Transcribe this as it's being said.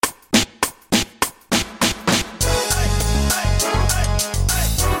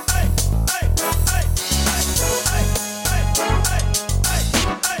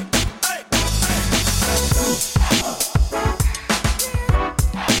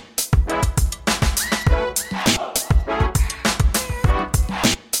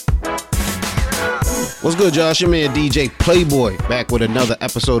What's good, Josh? Your man DJ Playboy back with another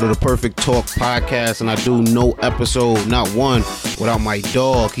episode of the Perfect Talk podcast, and I do no episode, not one, without my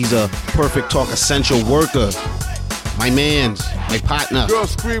dog. He's a Perfect Talk essential worker. My man's, my partner. Girl,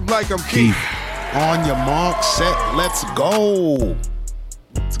 scream like I'm Keith. On your mark, set, let's go.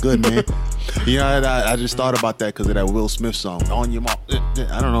 It's good, man. You know, I just thought about that because of that Will Smith song. On your mark.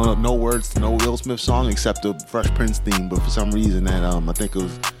 I don't know no words to no Will Smith song except the Fresh Prince theme, but for some reason that I think it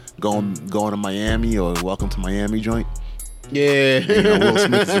was going to Miami or Welcome to Miami joint. Yeah, you know, Will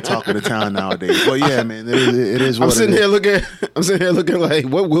Smith is the talk of the town nowadays. But yeah, man, it is what I'm sitting here looking like,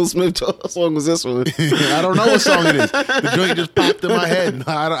 what Will Smith song was this one? I don't know what song it is. The joint just popped in my head.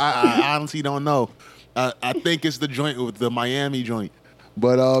 I honestly don't know. I think it's the joint with the Miami joint.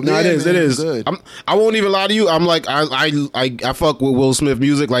 But no, yeah, it is. Man, it is. Good. I won't even lie to you. I'm like, I fuck with Will Smith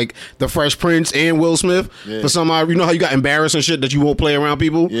music, like the Fresh Prince and Will Smith. Yeah. For some, you know how you got embarrassing shit that you won't play around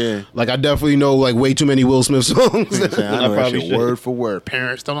people. Yeah. Like I definitely know like way too many Will Smith songs. I know that shit word for word.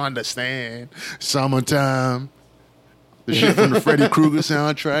 Parents don't understand. Summertime. The shit from the Freddy Krueger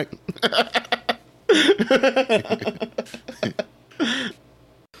soundtrack.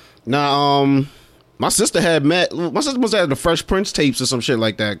 Now, my sister must have the Fresh Prince tapes or some shit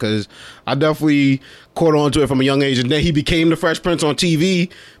like that, because I definitely caught on to it from a young age, and then he became the Fresh Prince on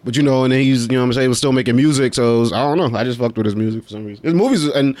TV, but you know, and then he's, you know what I'm saying, he was still making music, so I don't know, I just fucked with his music for some reason. His movies,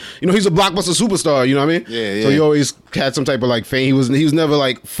 and you know, he's a blockbuster superstar, you know what I mean? Yeah. So he always had some type of like fame. He was never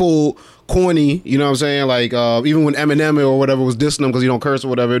like full corny, you know what I'm saying? Like even when Eminem or whatever was dissing him because he don't curse or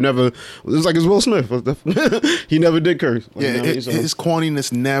whatever, it was like it's Will Smith. He never did curse. Yeah, you know what I mean? So, his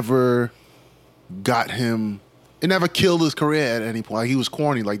corniness never got him. It never killed his career at any point. Like, he was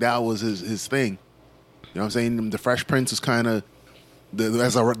corny. Like that was his thing. You know what I'm saying? The Fresh Prince was kind of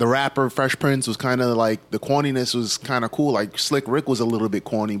the rapper. Fresh Prince was kind of like the corniness was kind of cool. Like Slick Rick was a little bit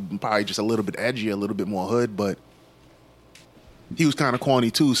corny, probably just a little bit edgy, a little bit more hood, but he was kind of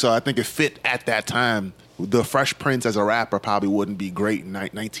corny too. So I think it fit at that time. The Fresh Prince as a rapper probably wouldn't be great in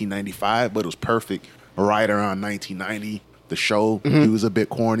 1995, but it was perfect right around 1990. The show, he was a bit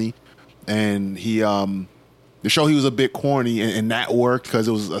corny. And the show, he was a bit corny, and that worked because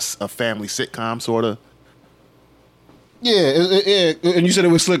it was a family sitcom, sort of. Yeah, and you said it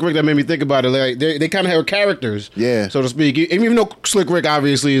was Slick Rick. That made me think about it. Like they kind of have characters, yeah, so to speak. Even though Slick Rick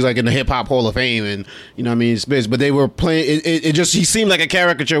obviously is like in the Hip Hop Hall of Fame, and you know what I mean, Spitz, but they were playing. It just he seemed like a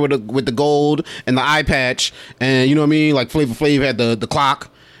caricature with the gold and the eye patch, and you know what I mean. Like Flavor Flav had the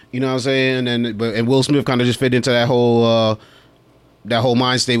clock, you know what I'm saying, and Will Smith kind of just fit into that whole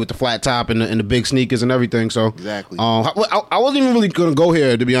mind state with the flat top and the big sneakers and everything. So exactly. I wasn't even really gonna go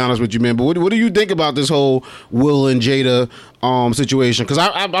here, to be honest with you, man. But what do you think about this whole Will and Jada situation? Because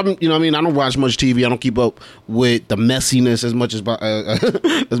I'm you know what I mean, I don't watch much TV. I don't keep up with the messiness as much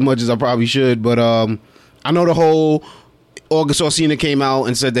as I probably should. But I know the whole August Alsina came out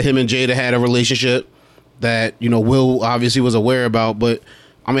and said that him and Jada had a relationship that, you know, Will obviously was aware about. But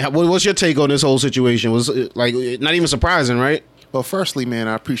I mean, what's your take on this whole situation? Was it, like, not even surprising, right? Well, firstly, man,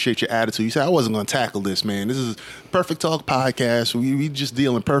 I appreciate your attitude. You said I wasn't going to tackle this, man. This is Perfect Talk podcast. We just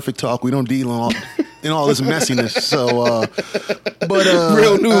deal in perfect talk. We don't deal in all this messiness. So, but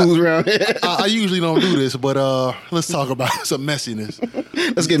real news around here. I usually don't do this, but let's talk about some messiness.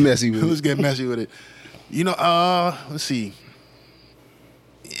 Let's get messy with it. Let's get messy with it. You know, let's see.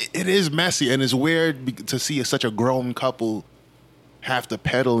 It is messy, and it's weird to see such a grown couple have to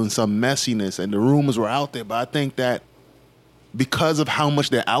peddle in some messiness, and the rumors were out there, but I think that because of how much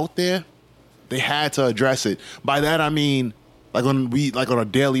they're out there, they had to address it. By that I mean, like on a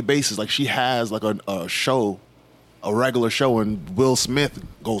daily basis, like she has like a show, a regular show, and Will Smith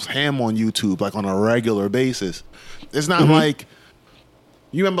goes ham on YouTube like on a regular basis. It's not like,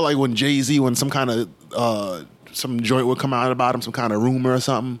 you remember like when Jay-Z, when some kind of some joint would come out about him, some kind of rumor or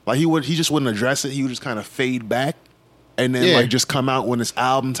something, like he just wouldn't address it. He would just kind of fade back. And then like just come out when it's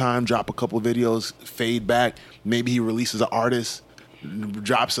album time, drop a couple of videos, fade back. Maybe he releases an artist,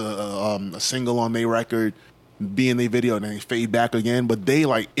 drops a single on their record, be in their video, and then they fade back again. But they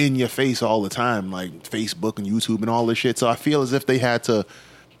like in your face all the time, like Facebook and YouTube and all this shit. So I feel as if they had to,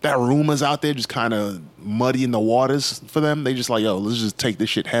 that rumors out there just kind of muddying the waters for them. They just like, yo, let's just take this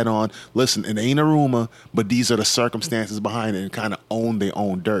shit head on. Listen, it ain't a rumor, but these are the circumstances behind it, and kind of own their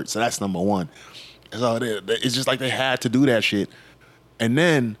own dirt. So that's number one. So it's just like they had to do that shit. And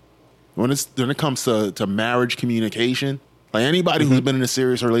then when it comes to marriage communication, like anybody who's been in a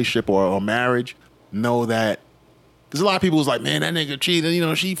serious relationship or marriage know that there's a lot of people who's like, man, that nigga cheated. You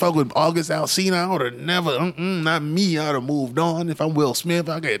know, she fucked with August Alsina. I would have never, not me. I would have moved on. If I'm Will Smith,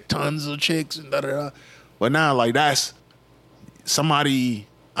 I get tons of chicks and da-da-da. But now, like, that's somebody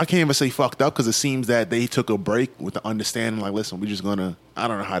I can't even say fucked up because it seems that they took a break with the understanding. Like, listen, we're just gonna. I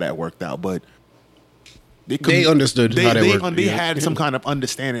don't know how that worked out, but they understood how that worked. They had some kind of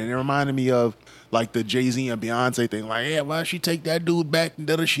understanding. It reminded me of like the Jay-Z and Beyonce thing. Like, yeah, why she take that dude back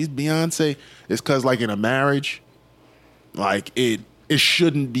and she's Beyonce? It's because like in a marriage, like it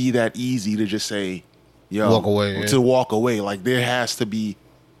shouldn't be that easy to just say, yo, walk away. To walk away. Like there has to be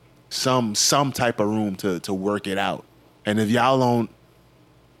some type of room to work it out. And if y'all don't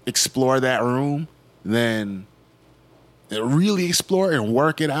explore that room, then really explore and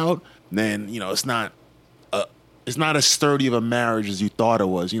work it out, then it's not as sturdy of a marriage as you thought it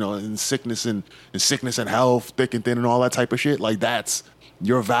was. In sickness and health, thick and thin, and all that type of shit. Like that's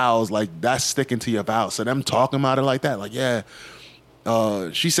your vows. Like that's sticking to your vows. So them talking about it like that, like yeah.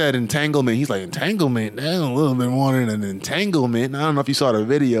 She said entanglement. He's like, entanglement? That's a little bit more than an entanglement. I don't know if you saw the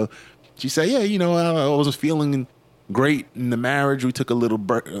video. She said, yeah, I was feeling great in the marriage. We took a little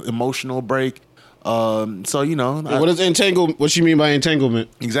emotional break. So what is entanglement? What you mean by entanglement?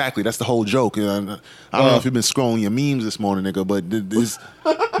 Exactly, that's the whole joke. I don't know if you've been scrolling your memes this morning, nigga, but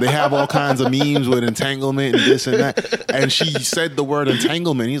they have all kinds of memes with entanglement and this and that. And she said the word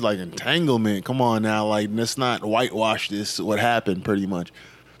entanglement. He's like, entanglement? Come on now, like let's not whitewash this. What happened, pretty much.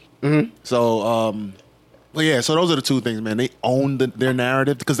 Mm-hmm. So, but yeah, so those are the two things, man. They owned their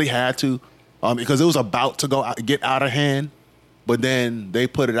narrative because they had to, because it was about to get out of hand, but then they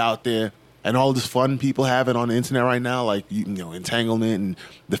put it out there. And all this fun people have it on the internet right now, like entanglement and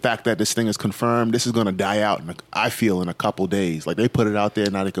the fact that this thing is confirmed, this is going to die out. I feel in a couple days, like they put it out there,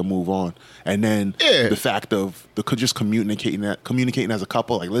 now they can move on. And then the fact of just communicating as a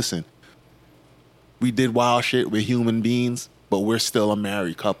couple, like listen, we did wild shit. We're human beings, but we're still a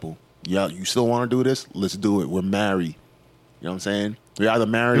married couple. Yeah, you still want to do this? Let's do it. We're married. You know what I'm saying? We're either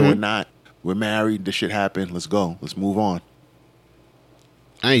married or not. We're married. This shit happened. Let's go. Let's move on.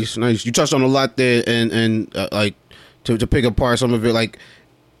 Nice. You touched on a lot there, and like to pick apart some of it, like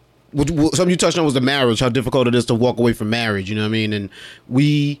something you touched on was the marriage, how difficult it is to walk away from marriage. You know what I mean? And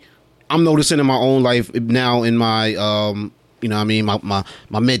I'm noticing in my own life now, in my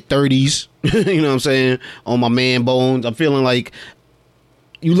my mid 30s. You know what I'm saying? On my man bones, I'm feeling like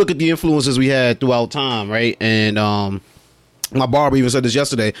you look at the influences we had throughout time, right? And my barber even said this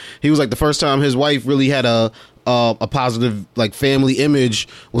yesterday. He was like, the first time his wife really had a positive like family image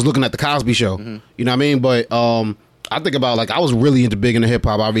was looking at the Cosby Show. Mm-hmm. You know what I mean? But I think about like I was really big into hip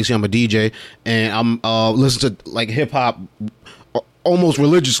hop. Obviously, I'm a DJ and I'm listen to like hip hop almost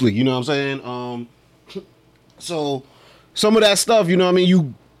religiously. You know what I'm saying? So some of that stuff, you know what I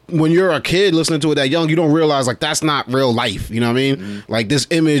mean? When you're a kid listening to it that young, you don't realize like that's not real life. You know what I mean? Mm-hmm. Like this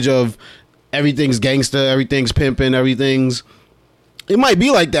image of everything's gangster, everything's pimping, everything's. It might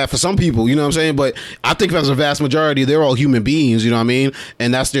be like that for some people, you know what I'm saying? But I think as a vast majority, they're all human beings, you know what I mean?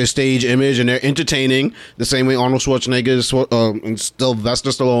 And that's their stage image, and they're entertaining the same way Arnold Schwarzenegger and still Sylvester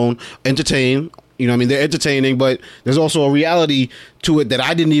Stallone entertain. You know what I mean? They're entertaining, but there's also a reality to it that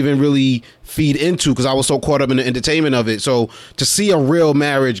I didn't even really feed into because I was so caught up in the entertainment of it. So to see a real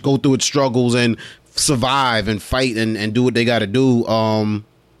marriage go through its struggles and survive and fight and do what they got to do,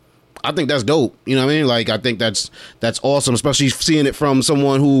 I think that's dope. You know what I mean? Like, I think that's awesome, especially seeing it from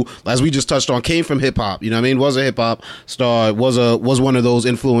someone who, as we just touched on, came from hip hop. You know what I mean? Was a hip hop star, was one of those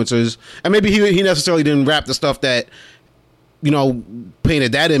influencers. And maybe he necessarily didn't rap the stuff that,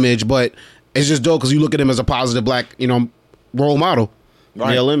 painted that image, but it's just dope because you look at him as a positive black, role model, right.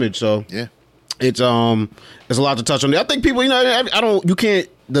 Male image. So yeah, it's a lot to touch on. I think people, you can't,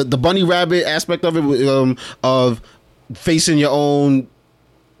 the bunny rabbit aspect of it, of facing your own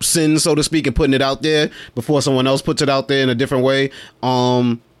sin, so to speak, and putting it out there before someone else puts it out there in a different way.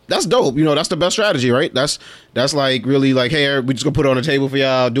 That's dope. That's the best strategy, right? That's like really like, hey, we just gonna put it on the table for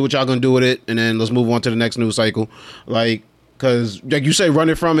y'all, do what y'all gonna do with it, and then let's move on to the next news cycle. Like, because like you say,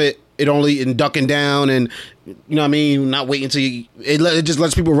 running from it only and ducking down, and you know what I mean, not waiting till it just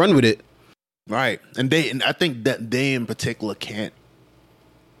lets people run with it. Right, and I think that they in particular can't.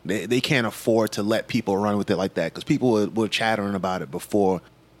 They can't afford to let people run with it like that because people were chattering about it before.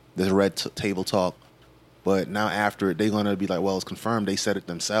 This red table talk, but now after it, they're gonna be like, well, it's confirmed. They said it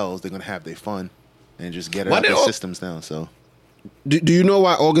themselves. They're gonna have their fun and just get it out their systems now. So, do you know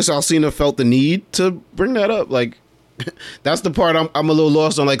why August Alsina felt the need to bring that up? Like, that's the part I'm a little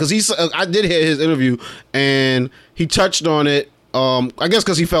lost on. Like, because I did hear his interview and he touched on it. I guess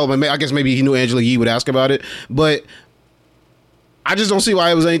because he felt, I guess maybe he knew Angela Yee would ask about it, but I just don't see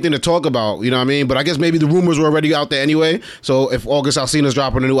why it was anything to talk about, you know what I mean? But I guess maybe the rumors were already out there anyway. So if August Alsina's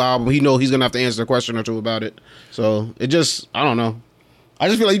dropping a new album, he know he's going to have to answer a question or two about it. So it just, I don't know. I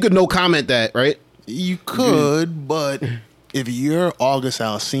just feel like you could no comment that, right? You could, but if you're August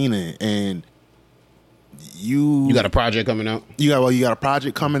Alsina and you got a project coming out. You got a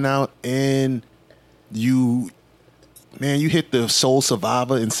project coming out, and you hit the Soul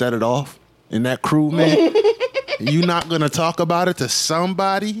Survivor and set it off in that crew, man. You not gonna talk about it to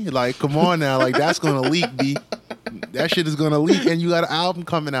somebody? Like, come on now, like that's gonna leak, B. That shit is gonna leak, and you got an album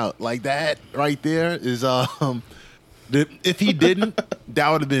coming out. Like that right there is if he didn't, that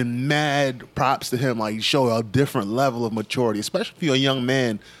would have been mad props to him. Like, show a different level of maturity, especially if you're a young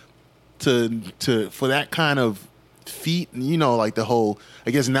man. For that kind of feat, you know, like the whole, I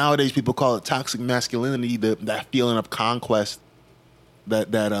guess nowadays people call it toxic masculinity, that feeling of conquest that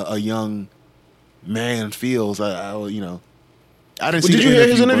a young man feels. I didn't see. Did you hear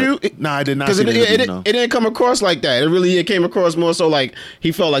his interview? No, I did not. Because it didn't come across like that. It came across more so like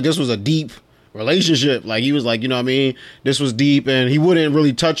he felt like this was a deep relationship. Like he was like, you know what I mean? This was deep, and he wouldn't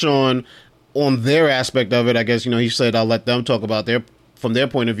really touch on their aspect of it. I guess, you know, he said, I'll let them talk about from their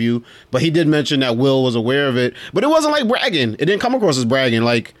point of view, but he did mention that Will was aware of it, but it wasn't like bragging. It didn't come across as bragging,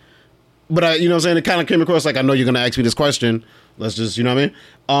 like, but you know what I'm saying? It kind of came across like, I know you're going to ask me this question. Let's just, you know what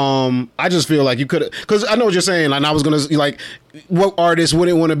I mean? I just feel like you could, because I know what you're saying. Like, I was going to, like, what artist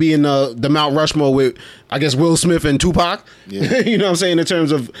wouldn't want to be in the Mount Rushmore with, I guess, Will Smith and Tupac? Yeah. You know what I'm saying? In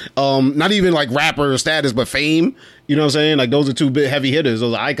terms of, not even like rapper status, but fame. You know what I'm saying? Like, those are two big heavy hitters.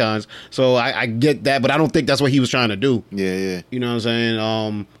 Those are icons. So I get that, but I don't think that's what he was trying to do. Yeah, yeah. You know what I'm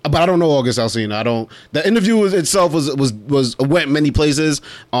saying? But I don't know August Alsina. The interview itself went many places.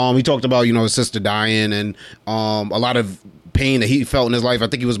 He talked about, you know, his sister dying and a lot of pain that he felt in his life. I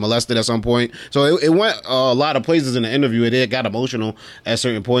think he was molested at some point. So it went a lot of places in the interview. It got emotional at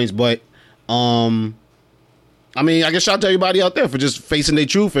certain points. But, I mean, I guess shout out to everybody out there for just facing their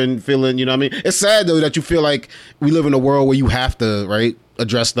truth and feeling, you know what I mean? It's sad, though, that you feel like we live in a world where you have to, right,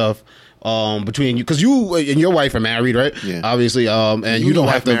 address stuff between you. Because you and your wife are married, right? Yeah. Obviously. And you don't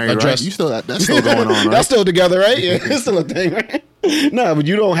have to married, address... Right? That's still going on, right? That's still together, right? Yeah, it's still a thing, right? No, but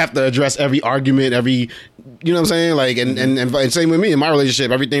you don't have to address every argument, you know what I'm saying? Like, and same with me in my relationship.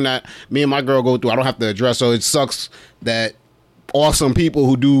 Everything that me and my girl go through, I don't have to address. So it sucks that awesome people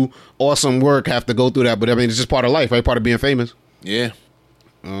who do awesome work have to go through that. But I mean, it's just part of life, right? Part of being famous. Yeah.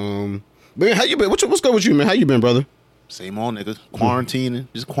 Man, how you been? What's good with you, man? How you been, brother? Same old nigga. Quarantining.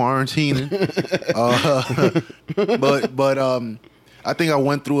 Just quarantining. But I think I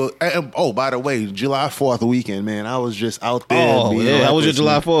went through by the way, July 4th weekend, man. I was just out there. Oh, yeah. How was your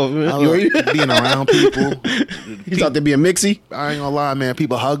July 4th, man? Being around people. He's out there being mixy. I ain't gonna lie, man.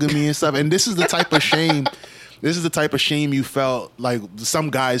 People hugging me and stuff. And this is the type of shame. This is the type of shame you felt, like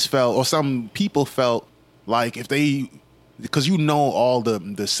some guys felt, or some people felt, like if they, because you know all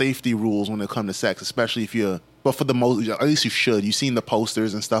the safety rules when it comes to sex, especially if you're, but for the most, at least you should. You've seen the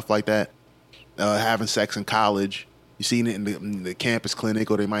posters and stuff like that, having sex in college. You've seen it in the campus clinic,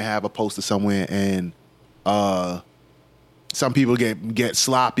 or they might have a poster somewhere, and some people get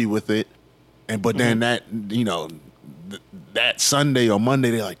sloppy with it, but then that, you know, that Sunday or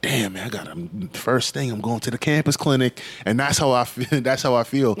Monday, they're like, damn, man, first thing, I'm going to the campus clinic. And that's how I feel. That's how I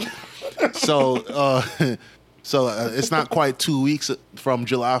feel. So it's not quite 2 weeks from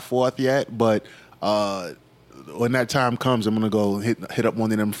July 4th yet, but when that time comes, I'm going to go hit up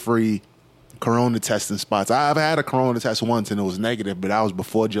one of them free corona testing spots. I've had a corona test once and it was negative, but that was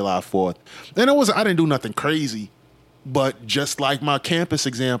before July 4th. And I didn't do nothing crazy, but just like my campus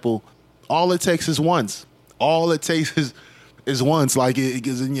example, all it takes is once. All it takes is once. Like, it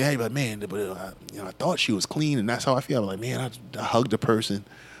gets in your head, like, man, I thought she was clean, and that's how I feel. I'm like, man, I hugged the person.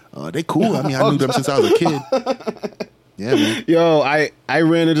 They cool. I mean, I knew them since I was a kid. Yeah, man. Yo, I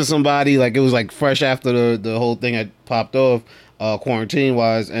ran into somebody, like, it was like fresh after the whole thing had popped off, quarantine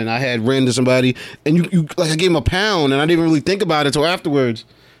wise, and I had ran into somebody, and you like, I gave him a pound, and I didn't really think about it until afterwards.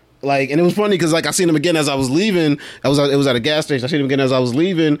 Like, and it was funny because, like, I seen him again as I was leaving. It was at a gas station. I seen him again as I was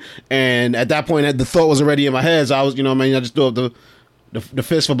leaving, and at that point, the thought was already in my head. So I was, you know what I mean? I just threw up the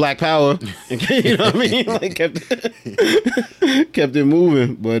fist for Black Power, and, you know what I mean? Like, kept it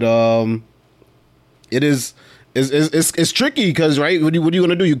moving. But it's tricky because, right? What are you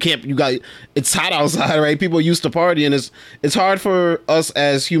gonna do? It's hot outside, right? People are used to partying. It's hard for us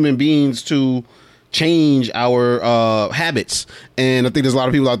as human beings to change our habits, and I think there's a lot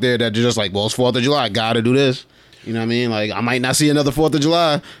of people out there that are just like, well, it's 4th of July, I gotta do this. You know what I mean? Like, I might not see another 4th of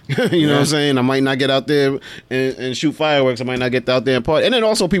July. You know what I'm saying? I might not get out there and shoot fireworks. I might not get out there and party. And then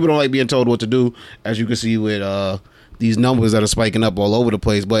also, people don't like being told what to do, as you can see with these numbers that are spiking up all over the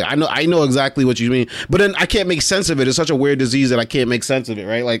place. But I know exactly what you mean. But then I can't make sense of it. It's such a weird disease that I can't make sense of it,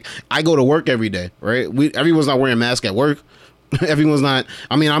 right? Like, I go to work every day, right? Everyone's not wearing masks at work. Everyone's not.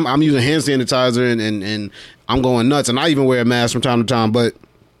 I mean, I'm using hand sanitizer and I'm going nuts, and I even wear a mask from time to time. But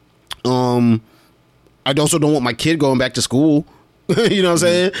I also don't want my kid going back to school. You know what I'm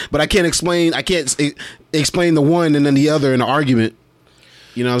saying? But I can't explain the one and then the other in an argument.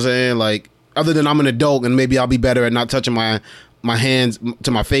 You know what I'm saying? Like, other than I'm an adult and maybe I'll be better at not touching my hands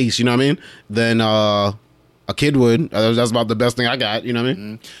to my face, you know what I mean? Than a kid would. That's about the best thing I got, you know what I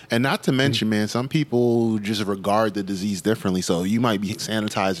mean? And not to mention, man, some people just regard the disease differently. So you might be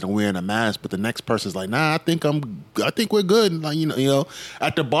sanitized and wearing a mask, but the next person's like, nah, I think we're good. Like, you know,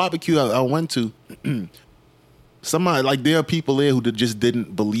 at the barbecue I went to, somebody, like, there are people there who just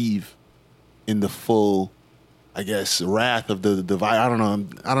didn't believe in the full, I guess, wrath of the divide. I don't know.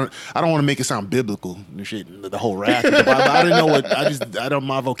 I don't want to make it sound biblical and shit. The whole wrath of the Bible. I didn't know I don't.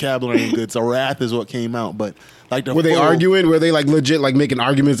 My vocabulary ain't good. So wrath is what came out. But like, were they arguing? Were they like legit like making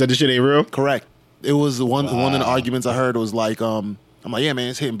arguments that this shit ain't real? Correct. It was one of the arguments I heard was like, I'm like, yeah, man,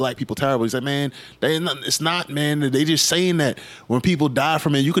 it's hitting black people terrible. He's like, man, it's not, man. They just saying that when people die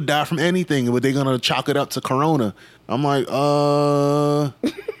from it, you could die from anything, but they're gonna chalk it up to corona. I'm like,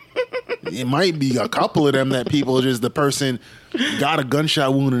 it might be a couple of them that people just, the person got a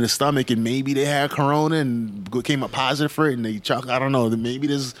gunshot wound in the stomach and maybe they had corona and came up positive for it and they chalk. I don't know. Maybe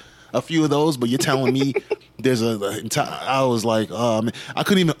there's a few of those, but you're telling me there's I was like, man, I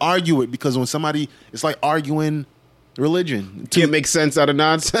couldn't even argue it because when somebody, it's like arguing religion. Can't make sense out of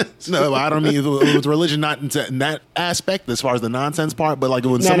nonsense. No, I don't mean with religion, not in that aspect as far as the nonsense part, but like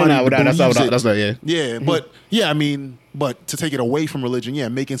when somebody believes that's not, yeah. Yeah, but yeah, I mean, but to take it away from religion, yeah,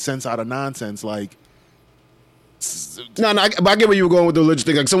 making sense out of nonsense, like. No, but I get where you were going with the religious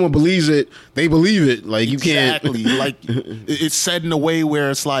thing. Like, someone believes it, they believe it. Like, you can't. Exactly. Like, it's said in a way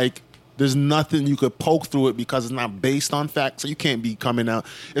where it's like, there's nothing you could poke through it because it's not based on facts, so you can't be coming out.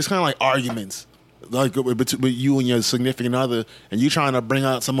 It's kind of like arguments. Like with you and your significant other, and you trying to bring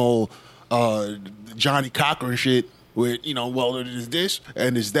out some old Johnny Cochran shit with, you know, well, there's this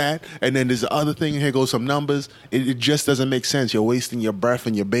and there's that, and then there's the other thing, and here goes some numbers. It just doesn't make sense. You're wasting your breath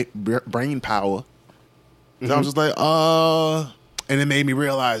and your brain power. So I was just like, and it made me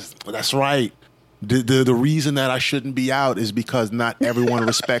realize, well, that's right. The reason that I shouldn't be out is because not everyone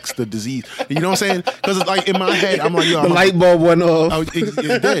respects the disease. You know what I'm saying? Because it's like in my head, I'm like, yo, the light bulb went off.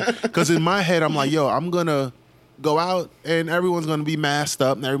 It did. Because in my head, I'm like, yo, I'm gonna go out and everyone's gonna be masked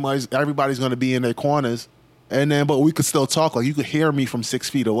up and everybody's gonna be in their corners, and then but we could still talk. Like, you could hear me from 6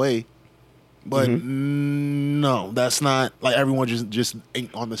 feet away. But no, that's not, like, everyone just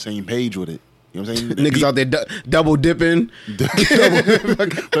ain't on the same page with it. You know what I'm saying? Niggas out there double dipping.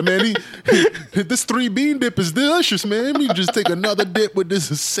 But man, this 3 bean dip is delicious, man. We just take another dip with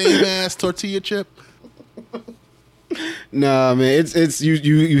this same ass tortilla chip. Nah, man, it's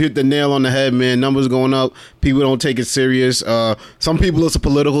you hit the nail on the head, man. Numbers going up. People don't take it serious. Some people, it's a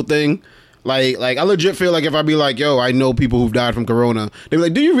political thing. Like I legit feel like if I be like, yo, I know people who've died from corona, they be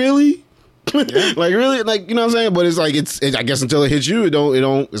like, do you really? Yeah. Like, really, like, you know what I'm saying? But it's like, it's I guess until it hits you,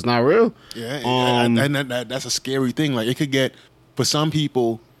 it's not real. Yeah, and that's a scary thing. Like, it could get, for some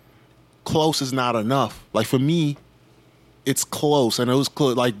people, close is not enough. Like, for me, it's close, and it was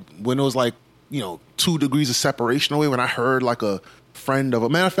close. Like, when it was like, you know, 2 degrees of separation away. When I heard like a friend of a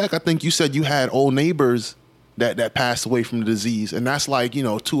matter of fact, I think you said you had old neighbors that passed away from the disease, and that's like, you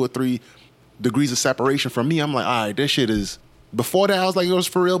know, 2 or 3 degrees of separation from me. I'm like, all right, this shit is. Before that, I was like, it was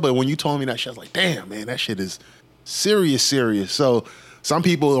for real. But when you told me that shit, I was like, damn, man, that shit is serious. So some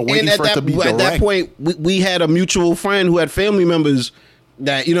people are waiting for it to be direct. At that point, we had a mutual friend who had family members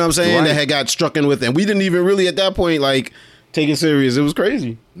that, you know what I'm saying, that had got struck in with. And we didn't even really, at that point, like, take it serious. It was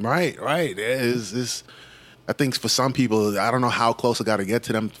crazy. Right. It's I think for some people, I don't know how close I got to get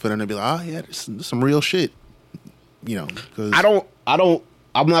to them for them to be like, oh, yeah, there's some real shit. You know, because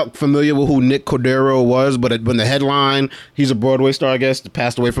I'm not familiar with who Nick Cordero was, but when the headline, he's a Broadway star, I guess,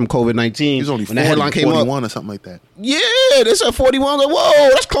 passed away from COVID-19. He's only 40, when the headline came 41 up, or something like that. Yeah, they said 41. Like, whoa,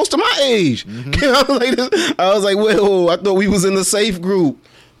 that's close to my age. Mm-hmm. I was like, whoa, I thought we was in the safe group.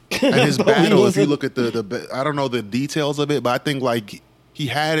 And his battle, if you look at the I don't know the details of it, but I think like he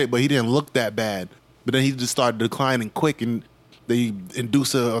had it, but he didn't look that bad. But then he just started declining quick, and they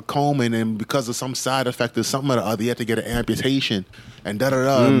induced a coma, and because of some side effect or something or the other, he had to get an amputation. And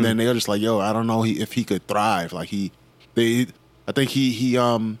and then they were just like, yo, I don't know if he could thrive. Like I think he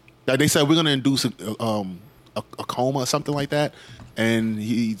they said we're gonna induce a coma or something like that, and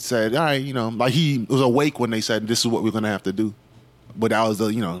he said, all right, you know, like he was awake when they said this is what we're gonna have to do, but that was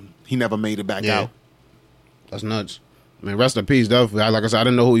he never made it back out. That's nuts. I mean, rest in peace, though. Like I said, I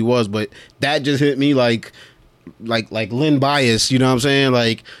didn't know who he was, but that just hit me like like Lynn Bias, you know what I'm saying?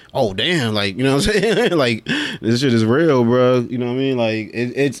 Like, oh damn, like, you know what I'm saying? Like, this shit is real, bro. You know what I mean? Like,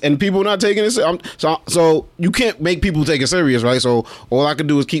 it's and people not taking it. So you can't make people take it serious, right? So all I can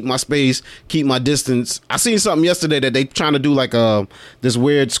do is keep my space, keep my distance. I seen something yesterday that they trying to do like this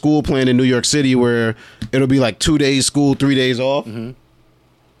weird school plan in New York City where it'll be like 2 days school, 3 days off,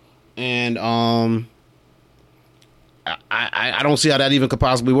 and I don't see how that even could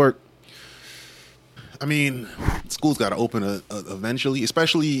possibly work. I mean, school's got to open eventually,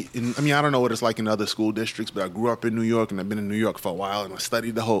 especially in, I mean, I don't know what it's like in other school districts, but I grew up in New York and I've been in New York for a while and I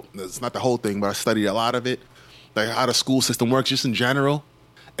studied it's not the whole thing, but I studied a lot of it, like how the school system works just in general.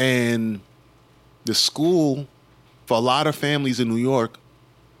 And the school, for a lot of families in New York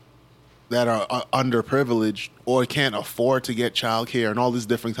that are underprivileged or can't afford to get childcare and all these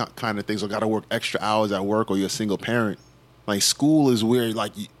different kind of things, or got to work extra hours at work, or you're a single parent, like school is where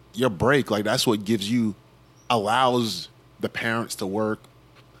like your break, like that's what allows the parents to work.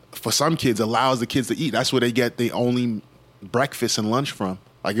 For some kids, allows the kids to eat. That's where they get the only breakfast and lunch from.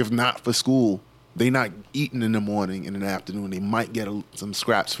 Like if not for school, they not eating in the morning and in the afternoon. They might get some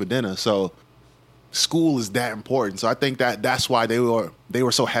scraps for dinner. So school is that important. So I think that's why they were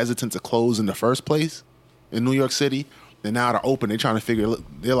so hesitant to close in the first place in New York City. And now they're open. They're trying to figure.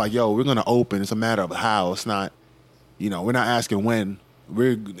 They're like, yo, we're gonna open. It's a matter of how. It's not, we're not asking when.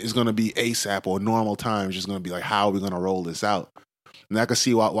 It's going to be ASAP or normal time. It's just going to be like, how are we going to roll this out? And I can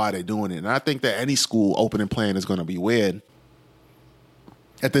see why they're doing it. And I think that any school opening plan is going to be weird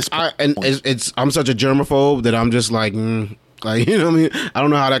at this point. I'm such a germaphobe that I'm just like, like, you know what I mean? I don't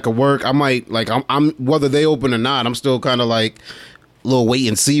know how that could work. I might, like, I'm whether they open or not, I'm still kind of like a little wait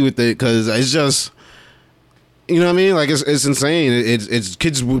and see with it, because it's just, you know what I mean? Like, it's insane. It's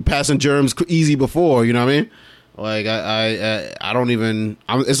kids were passing germs easy before, you know what I mean? Like I don't even.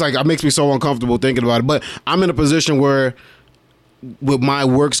 It's like it makes me so uncomfortable thinking about it. But I'm in a position where, with my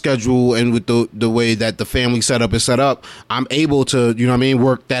work schedule and with the way that the family setup is set up, I'm able to, you know what I mean,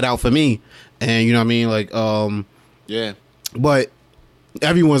 work that out for me. And you know what I mean, like yeah. But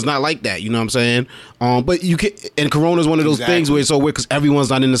everyone's not like that, you know what I'm saying? But you can, and Corona's one of those things where it's so weird because everyone's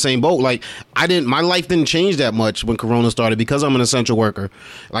not in the same boat. Like my life didn't change that much when Corona started because I'm an essential worker.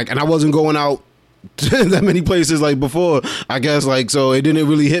 Like, and I wasn't going out that many places like before, I guess, like, so it didn't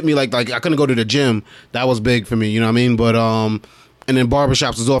really hit me like I couldn't go to the gym. That was big for me, you know what I mean? But and then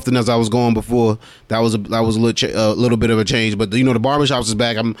barbershops as often as I was going before, that was a little bit of a change. But the barbershops is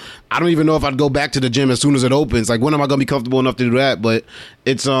back. I don't even know if I'd go back to the gym as soon as it opens. Like, when am I gonna be comfortable enough to do that? But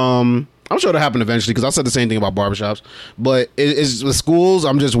it's I'm sure it'll happen eventually, because I said the same thing about barbershops. But it's with schools,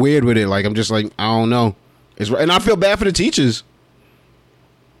 I'm just weird with it. Like, I'm just like, I don't know. And I feel bad for the teachers.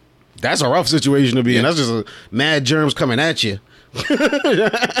 That's a rough situation to be in. That's just mad germs coming at you.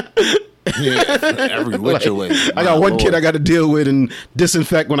 Every which way. I got one kid I got to deal with and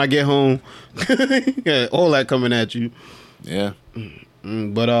disinfect when I get home. Yeah, all that coming at you. Yeah.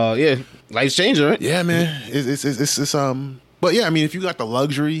 But yeah, life's changing, right? Yeah, man. It's But yeah, I mean, if you got the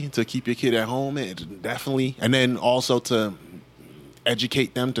luxury to keep your kid at home, it definitely, and then also to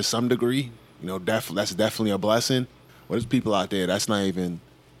educate them to some degree, that's definitely a blessing. But there's people out there that's not even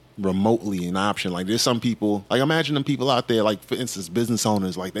remotely an option. Like, there's some people, like, imagine them people out there, like, for instance, business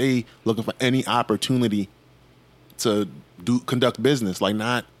owners, like, they looking for any opportunity to conduct business. Like,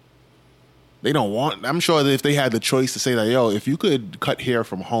 they don't want, I'm sure that if they had the choice to say that, yo, if you could cut hair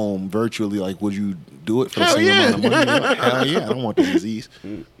from home virtually, like, would you do it for the same amount of money? Like, hell yeah, I don't want the disease.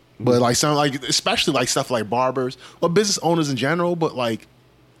 But like especially like stuff like barbers or business owners in general, but like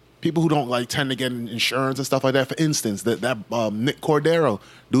people who don't like tend to get insurance and stuff like that. For instance, that Nick Cordero,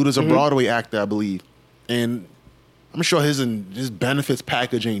 dude is a Broadway actor, I believe, and I'm sure his benefits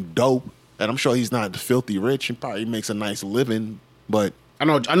package ain't dope, and I'm sure he's not filthy rich and probably makes a nice living. But I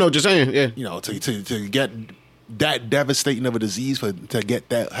know what you're saying. Yeah, to get that devastating of a disease to get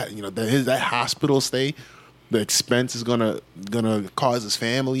that that hospital stay, the expense is gonna cause his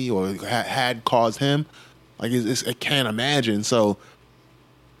family or had caused him. Like I can't imagine. So.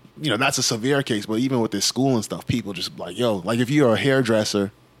 That's a severe case, but even with this school and stuff, people just like, yo, like if you're a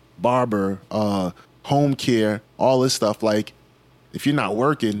hairdresser, barber, home care, all this stuff, like if you're not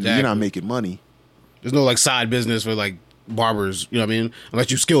working, you're not making money. There's no like side business for like barbers, you know what I mean? Unless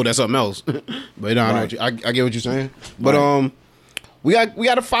you skilled at something else. But I get what you're saying. But we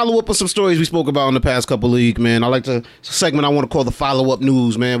got to follow up on some stories we spoke about in the past couple of weeks, man. It's a segment I want to call the follow-up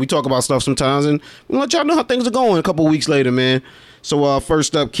news, man. We talk about stuff sometimes, and we'll let y'all know how things are going a couple of weeks later, man. So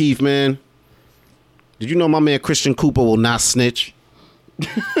first up, Keith, man. Did you know my man Christian Cooper will not snitch?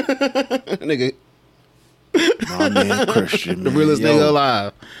 Nigga. My man Christian, the realest nigga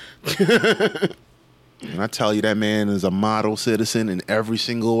alive. And I tell you, that man is a model citizen in every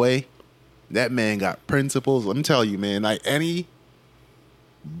single way. That man got principles. Let me tell you, man, like any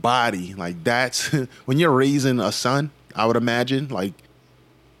body, like that's when you're raising a son, I would imagine, like,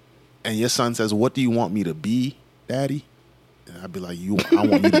 and your son says, "What do you want me to be, Daddy?" And I'd be like, I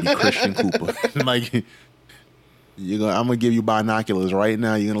want you to be Christian Cooper. Like, I'm gonna give you binoculars right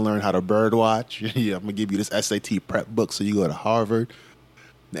now. You're gonna learn how to bird watch. Yeah, I'm gonna give you this SAT prep book so you go to Harvard.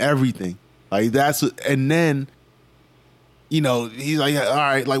 Everything. Like that's, and then, you know, he's like, all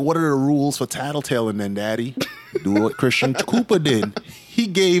right, like what are the rules for tattletaling then, Daddy? Do what Christian Cooper did. He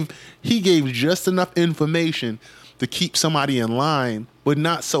gave just enough information to keep somebody in line, but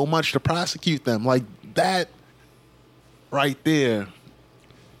not so much to prosecute them. Like that right there.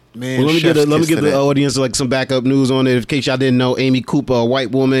 Man, well, let me give the audience like some backup news on it. In case y'all didn't know, Amy Cooper, a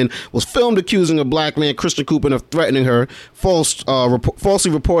white woman, was filmed accusing a black man, Christian Cooper, of threatening her.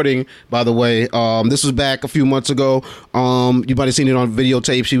 Falsely reporting, by the way. This was back a few months ago. You might have seen it on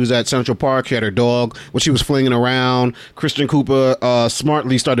videotape. She was at Central Park. She had her dog, which she was flinging around. Christian Cooper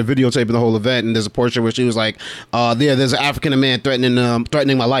smartly started videotaping the whole event, and there's a portion where she was like, "There's an African man threatening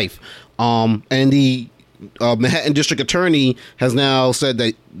my life." And the Manhattan District Attorney has now said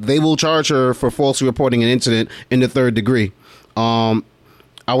that they will charge her for falsely reporting an incident in the third degree. I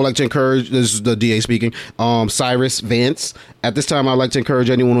would like to encourage, this is the DA speaking, Cyrus Vance. At this time, I'd like to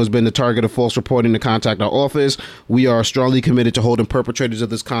encourage anyone who's been the target of false reporting to contact our office. We are strongly committed to holding perpetrators of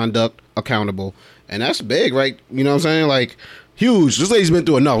this conduct accountable. And that's big, right? You know what I'm saying? Like, huge. This lady's been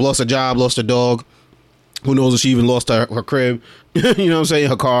through enough. Lost a job, lost a dog. Who knows if she even lost her crib? You know what I'm saying?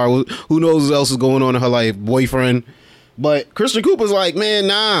 Her car. Who knows what else is going on in her life? Boyfriend. But Christian Cooper's like, man,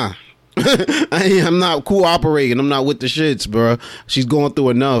 nah. I'm not cooperating. I'm not with the shits, bro. She's going through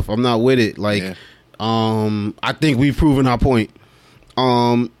enough. I'm not with it. Like, yeah. I think we've proven our point.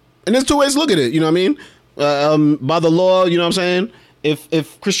 And there's two ways to look at it. You know what I mean? By the law, you know what I'm saying?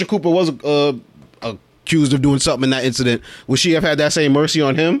 If Christian Cooper was accused of doing something in that incident, would she have had that same mercy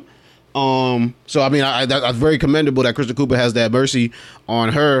on him? So I mean, that's very commendable that Christian Cooper has that mercy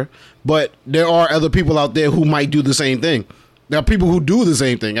on her, but there are other people out there who might do the same thing. There are people who do the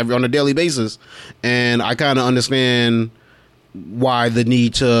same thing on a daily basis, and I kind of understand why the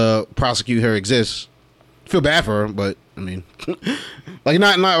need to prosecute her exists. I feel bad for her, but I mean, like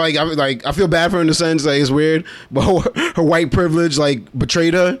not like I feel bad for her in the sense that it's weird, but her white privilege like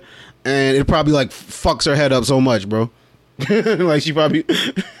betrayed her, and it probably like fucks her head up so much, bro. Like she probably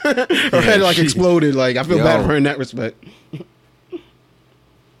her head like exploded. Like I feel bad for her in that respect.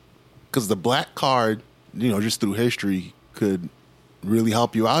 Because the black card, you know, just through history could really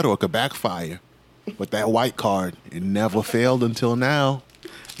help you out or it could backfire. But that white card, it never failed until now.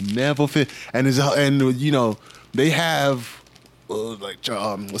 Never failed. And you know, they have like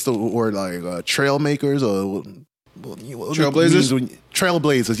what's the word, like trail makers or trailblazers?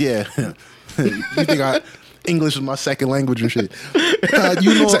 Trailblazers, yeah. You think English is my second language and shit.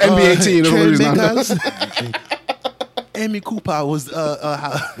 You know, it's an NBA team. Amy Cooper was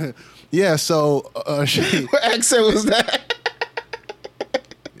yeah. So what accent was that?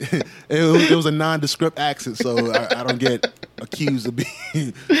 it was a nondescript accent, so I don't get accused of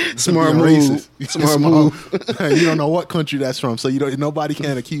being smart move. Smart move. You don't know what country that's from, so nobody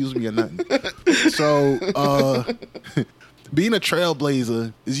can accuse me of nothing. So. Being a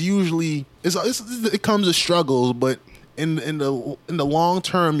trailblazer is usually it comes with struggles, but in the long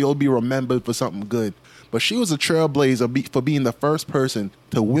term you'll be remembered for something good. But she was a trailblazer for being the first person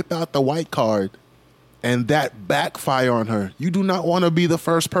to whip out the white card, and that backfire on her. You do not want to be the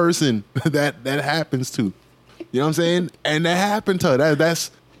first person that happens to. You know what I'm saying? And that happened to her.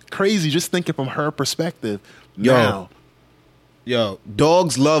 That's crazy. Just thinking from her perspective. Yo,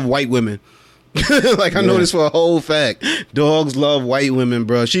 dogs love white women. Like I know this for a whole fact. Dogs love white women,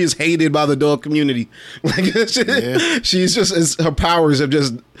 bro. She is hated by the dog community. Like she's just her powers have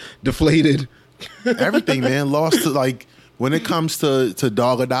just deflated. Everything, man, lost to, like when it comes to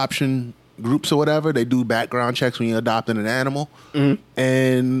dog adoption groups or whatever, they do background checks when you're adopting an animal. Mm-hmm.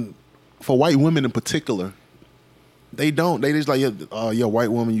 And for white women in particular, they don't. They just like, you're a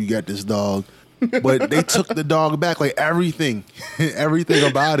white woman, you got this dog. But they took the dog back. Like everything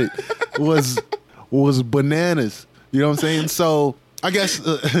about it was bananas. You know what I'm saying? So I guess.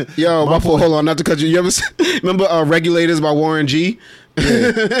 Yo, my fault. Hold on, not to cut you. You ever remember Regulators by Warren G?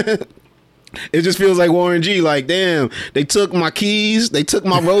 Yeah. It just feels like Warren G. Like, damn, they took my keys, they took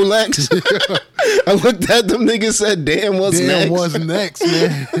my Rolex. I looked at them niggas, said, "Damn, what's next,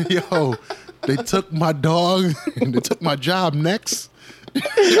 man?" Yo, they took my dog, they took my job next.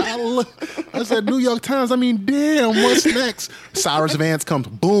 I said, New York Times. I mean, damn, what's next? Cyrus Vance comes.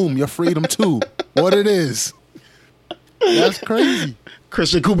 Boom, your freedom too. What it is. That's crazy.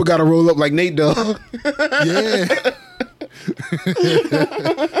 Christian Cooper got to roll up like Nate Dogg. Yeah.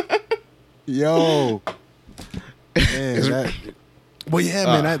 Yo. Man, but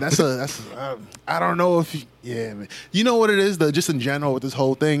yeah, man, that's I don't know if yeah, man. You know what it is though, just in general with this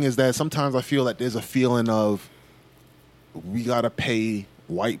whole thing is that sometimes I feel like there's a feeling of we gotta pay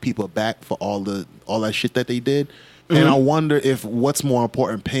white people back for all that shit that they did. Mm-hmm. And I wonder if what's more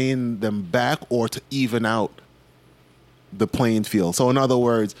important, paying them back or to even out the playing field. So in other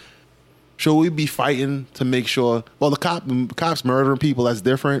words, should we be fighting to make sure the cops murdering people, that's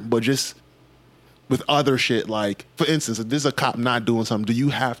different, but just with other shit, like, for instance, if there's a cop not doing something, do you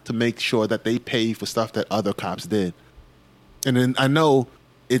have to make sure that they pay for stuff that other cops did? And then I know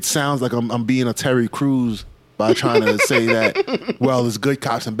it sounds like I'm being a Terry Crews by trying to say that, well, there's good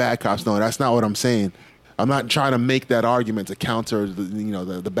cops and bad cops. No, that's not what I'm saying. I'm not trying to make that argument to counter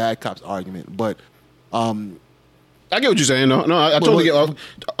the bad cops argument. But I get what you're saying. No, I totally get.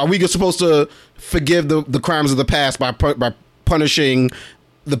 Are we supposed to forgive the crimes of the past by punishing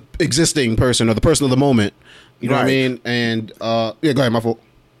the existing person or the person of the moment? You know what I mean? And yeah, go ahead, my fault.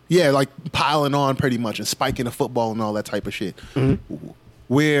 Yeah, like piling on pretty much and spiking the football and all that type of shit. Mm-hmm.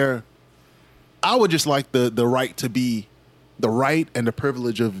 Where I would just like the right to be the right and the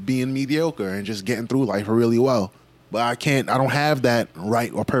privilege of being mediocre and just getting through life really well. But I don't have that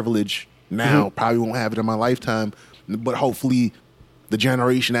right or privilege now. Mm-hmm. Probably won't have it in my lifetime. But hopefully the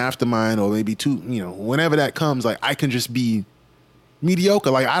generation after mine, or maybe two, whenever that comes, like I can just be mediocre.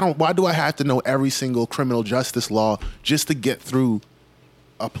 Like why do I have to know every single criminal justice law just to get through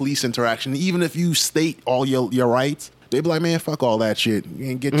a police interaction? Even if you state all your rights, they be like, man, fuck all that shit.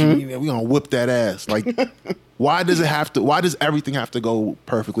 We gonna whip that ass. Like, why does everything have to go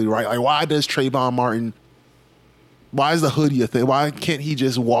perfectly right? Like, why does Trayvon Martin, why is the hoodie a thing? Why can't he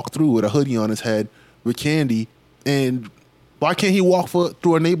just walk through with a hoodie on his head with candy? And why can't he walk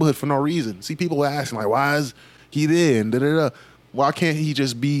through a neighborhood for no reason? See, people were asking, like, why is he there? And da-da-da. Why can't he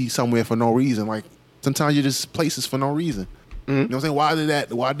just be somewhere for no reason? Like, sometimes you're just places for no reason. Mm-hmm. You know what I'm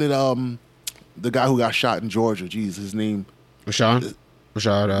saying? Why did the guy who got shot in Georgia, jeez, his name? Rashad?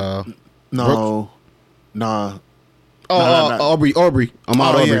 No. Nah. Aubrey. Ahmaud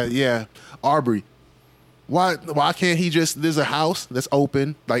Aubrey. Yeah. Aubrey. Why can't he just, there's a house that's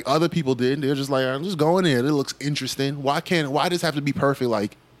open like other people did. They're just like, I'm just going in. It looks interesting. Why does it have to be perfect?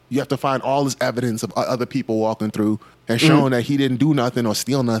 Like, you have to find all this evidence of other people walking through and showing that he didn't do nothing or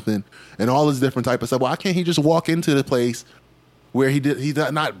steal nothing and all this different type of stuff. Why can't he just walk into the place where he's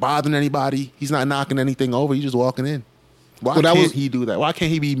not bothering anybody, he's not knocking anything over, he's just walking in? Why can't he do that? Why can't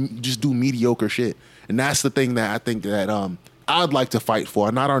he just do mediocre shit? And that's the thing that I think that I'd like to fight for.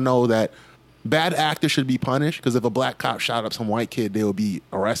 And I don't know that bad actors should be punished, because if a black cop shot up some white kid, they would be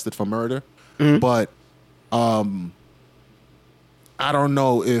arrested for murder. Mm-hmm. But I don't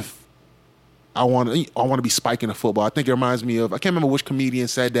know if I want to be spiking the football. I think it reminds me of, I can't remember which comedian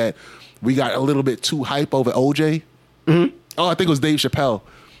said that we got a little bit too hype over OJ. Mm-hmm. Oh, I think it was Dave Chappelle.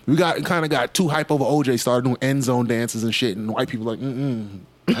 We kind of got too hype over OJ, started doing end zone dances and shit, and white people like,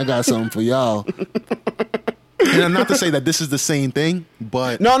 I got something for y'all. And not to say that this is the same thing,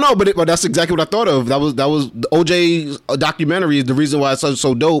 but but that's exactly what I thought of. That was the OJ documentary is the reason why it's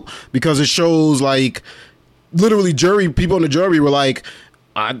so dope, because it shows like literally people in the jury were like,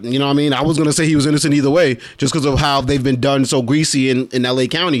 I was going to say he was innocent either way, just because of how they've been done so greasy in LA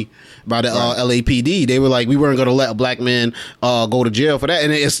County by the LAPD. They were like, we weren't going to let a black man go to jail for that.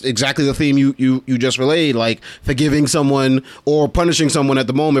 And it's exactly the theme you just relayed, like forgiving someone or punishing someone at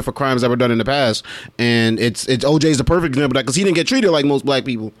the moment for crimes that were done in the past. And it's OJ's the perfect example of that, because he didn't get treated like most black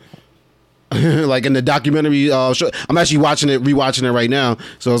people. Like in the documentary show, I'm actually rewatching it right now,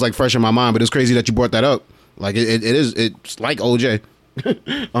 so it's like fresh in my mind. But it's crazy that you brought that up. Like it's like OJ.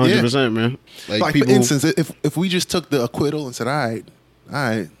 100%, man. Like people, for instance, if we just took the acquittal and said, all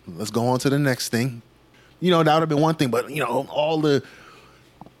right, let's go on to the next thing, that would have been one thing. But all the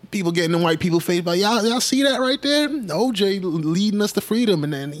people getting in white people's face, like, y'all see that right there, OJ leading us to freedom,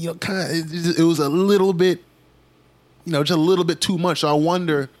 and then it was a little bit, just a little bit too much. So I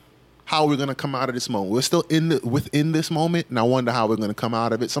wonder how we're gonna come out of this moment. We're still within this moment, and I wonder how we're gonna come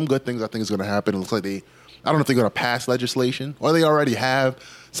out of it. Some good things I think is gonna happen. It looks like I don't know if they're going to pass legislation, or they already have.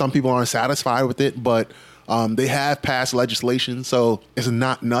 Some people aren't satisfied with it, but they have passed legislation, so it's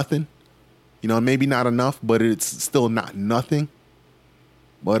not nothing. Maybe not enough, but it's still not nothing.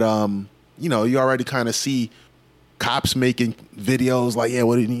 But you already kind of see cops making videos like, yeah,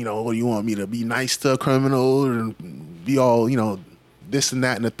 what do you want me to be nice to a criminal and be all, this and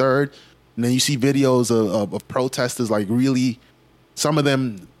that and the third. And then you see videos of protesters, like really, some of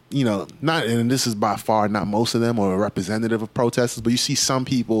them, you know, not, and this is by far not most of them or a representative of protesters, but you see some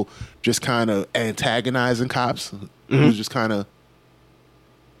people just kind of antagonizing cops who's just kind of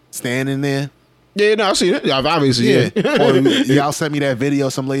standing there. Yeah, no, I've seen it. I've obviously, yeah. Or y'all sent me that video,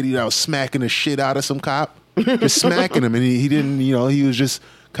 some lady that was smacking the shit out of some cop, just smacking him, and he didn't, you know, he was just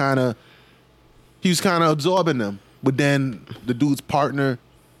kind of absorbing them. But then the dude's partner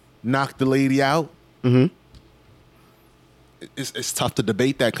knocked the lady out. Mm-hmm. It's tough to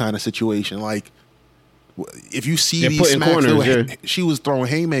debate that kind of situation. Like, if you see They're these putting smacks, corners, she was throwing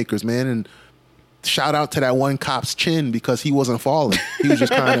haymakers, man, and shout out to that one cop's chin because he wasn't falling. He was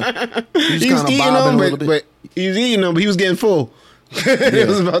just kind of bobbing a little bit. But he was eating them, but he was getting full. He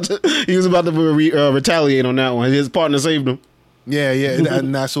was about to retaliate on that one. His partner saved him. Yeah,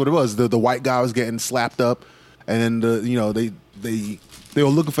 and that's what it was. The white guy was getting slapped up, and then they were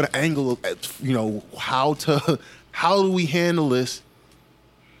looking for the angle of, you know, how do we handle this?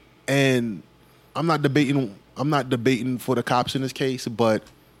 And I'm not debating for the cops in this case, but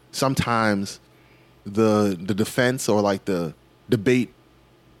sometimes the defense or like the debate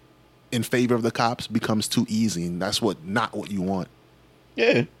in favor of the cops becomes too easy, and that's not what you want.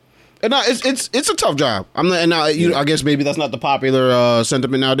 Yeah. And it's a tough job. I guess maybe that's not the popular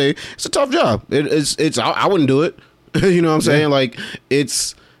sentiment nowadays. It's a tough job. I wouldn't do it. You know what I'm saying? Like,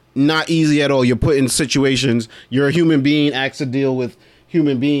 it's not easy at all. You're put in situations. You're a human being asked to deal with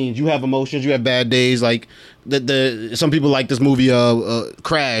human beings. You have emotions. You have bad days. Like some people like this movie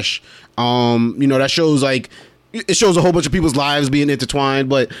Crash. You know, that shows like. It shows a whole bunch of people's lives being intertwined,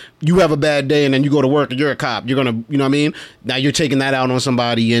 but you have a bad day and then you go to work and you're a cop. You're going to, you know what I mean? Now you're taking that out on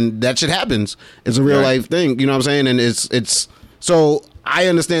somebody, and that shit happens. It's a real life thing. You know what I'm saying? And it's so I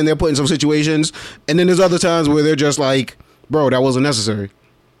understand they're put in some situations, and then there's other times where they're just like, bro, that wasn't necessary.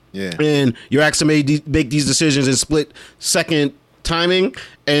 Yeah. And you're asked to make these decisions in split second timing.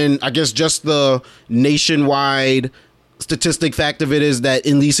 And I guess just the nationwide statistic fact of it is that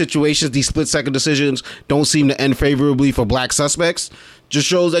in these situations, these split second decisions don't seem to end favorably for black suspects. Just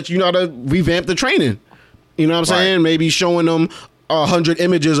shows that you know how to revamp the training. You know what I'm saying? Maybe showing them 100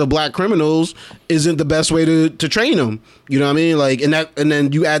 images of black criminals isn't the best way to train them. You know what I mean? Like, and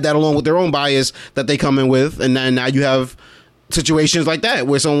then you add that along with their own bias that they come in with, and then now you have situations like that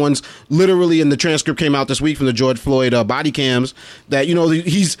where someone's literally, and the transcript came out this week from the George Floyd body cams, that, you know,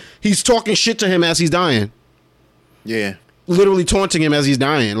 he's talking shit to him as he's dying. Yeah. Literally taunting him as he's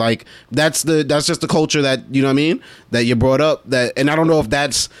dying. Like, that's just the culture that, you know what I mean, that you brought up. That, and I don't know if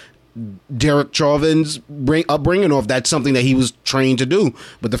that's Derek Chauvin's upbringing or if that's something that he was trained to do.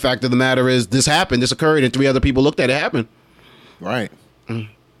 But the fact of the matter is, this happened, this occurred, and 3 other people looked at it happen. Right.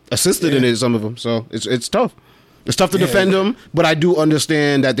 Assisted in it, some of them. So it's tough. It's tough to defend them, but I do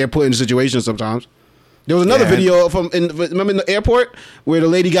understand that they're put in situations sometimes. There was another video remember in the airport where the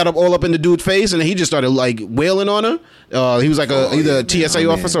lady got all up in the dude's face and he just started like wailing on her. He was like either a TSA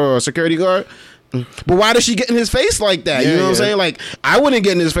officer or a security guard. But why does she get in his face like that? You know what I'm saying? Like, I wouldn't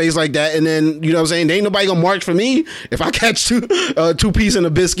get in his face like that. And then, you know what I'm saying? There ain't nobody gonna march for me if I catch two piece in a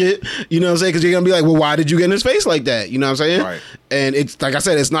biscuit. You know what I'm saying? Because you're gonna be like, well, why did you get in his face like that? You know what I'm saying? Right. And it's like I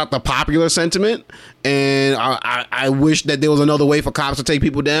said, it's not the popular sentiment. And I wish that there was another way for cops to take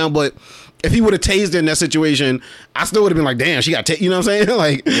people down. But if he would have tased her in that situation, I still would have been like, damn, she got you know what I'm saying?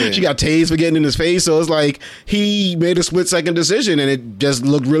 Like, she got tased for getting in his face. So it's like he made a split second decision and it just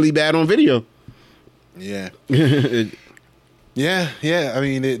looked really bad on video. Yeah. Yeah. I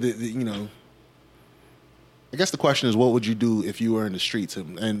mean, you know, I guess the question is, what would you do if you were in the streets?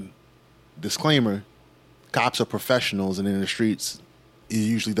 And disclaimer, cops are professionals, and in the streets, it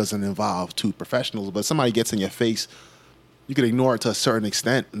usually doesn't involve 2 professionals. But if somebody gets in your face, you could ignore it to a certain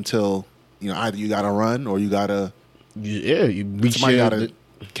extent until, you know, either you got to run or you got to... Yeah, you reach somebody got to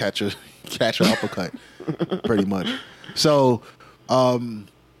catch an uppercut, pretty much. So...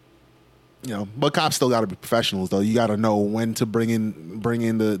 you know, but cops still got to be professionals, though. You got to know when to bring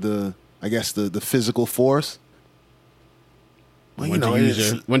in the I guess the physical force. Well, when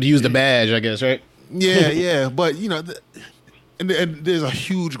to use the badge, I guess, right? Yeah. But you know, and there's a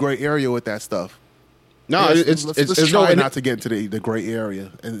huge gray area with that stuff. No, let's try not to get into the gray area.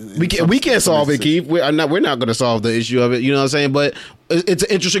 We can't solve it, Keith. We're not going to solve the issue of it. You know what I'm saying? But it's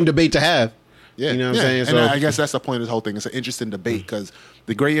an interesting debate to have. Yeah, you know what I'm saying? And I guess that's the point of this whole thing. It's an interesting debate because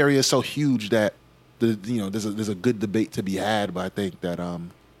the gray area is so huge that there's a good debate to be had. But I think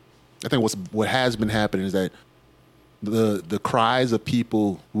what has been happening is that the cries of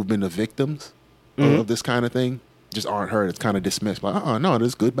people who've been the victims of this kind of thing just aren't heard. It's kind of dismissed. Like, no,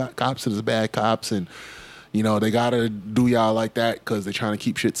 there's good cops and there's bad cops, and you know, they gotta do y'all like that because they're trying to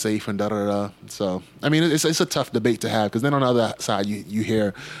keep shit safe and da da da. So, I mean, it's a tough debate to have because then on the other side, you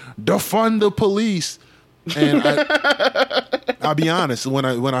hear defund the police, and I'll be honest, when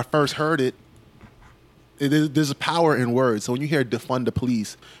I first heard it, there's a power in words. So when you hear defund the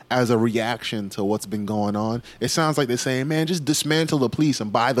police as a reaction to what's been going on, it sounds like they're saying, man, just dismantle the police.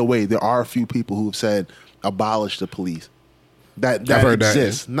 And by the way, there are a few people who've said abolish the police. That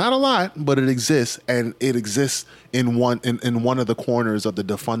exists. That, yeah. Not a lot, but it exists, and it exists in one of the corners of the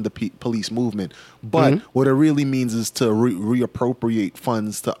defund the police movement. But what it really means is to reappropriate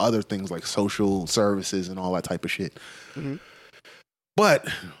funds to other things like social services and all that type of shit. But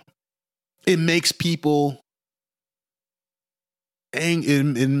it makes people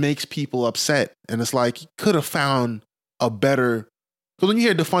it makes people upset, and it's like you could have found a better. Because when you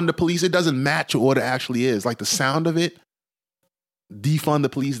hear defund the police, it doesn't match what it actually is. Like the sound of it. Defund the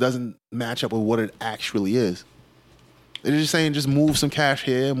police doesn't match up with what it actually is. They're just saying just move some cash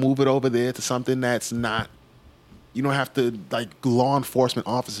here, move it over there to something that's not. You don't have to, like, law enforcement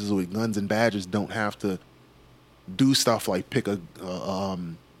officers with guns and badges don't have to do stuff like pick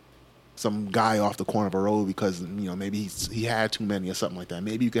some guy off the corner of a road because, you know, maybe he had too many or something like that.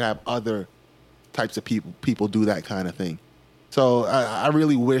 Maybe you could have other types of people do that kind of thing. So I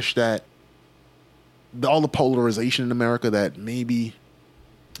really wish that all the polarization in America, that maybe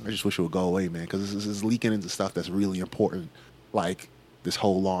I just wish it would go away, man, because this is leaking into stuff that's really important, like this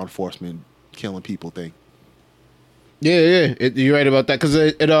whole law enforcement killing people thing. Yeah, you're right about that, because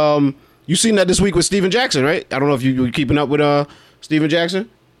you seen that this week with Steven Jackson, right? I don't know if you were keeping up with Steven Jackson.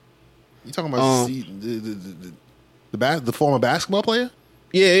 You talking about the former basketball player?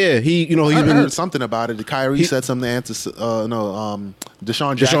 Yeah. He heard something about it. Kyrie said something. Deshaun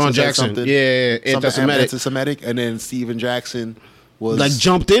Jackson said something. Yeah, anti-Semitic, and then Steven Jackson was like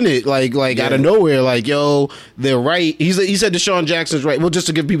jumped in it, like out of nowhere, like, yo, they're right. He said Deshaun Jackson's right. Well, just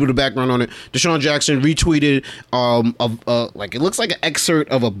to give people the background on it, Deshaun Jackson retweeted like it looks like an excerpt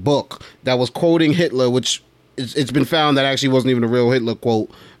of a book that was quoting Hitler, which it's been found that actually wasn't even a real Hitler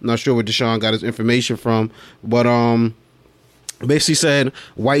quote. I'm not sure where Deshaun got his information from, but basically said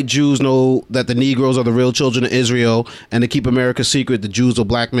white Jews know that the Negroes are the real children of Israel, and to keep America secret, the Jews will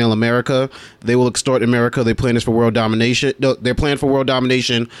blackmail America. They will extort America. Their plan is for world domination. Their plan for world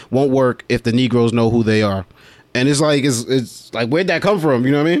domination won't work if the Negroes know who they are. And it's like where'd that come from?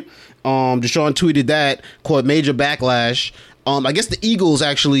 You know what I mean? Deshaun tweeted that, caught major backlash. I guess the Eagles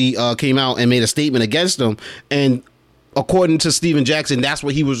actually came out and made a statement against him, and according to Steven Jackson, that's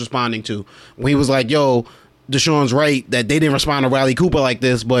what he was responding to when he was like, yo, Deshaun's right that they didn't respond to Riley Cooper like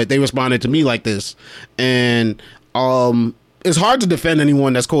this, but they responded to me like this. And it's hard to defend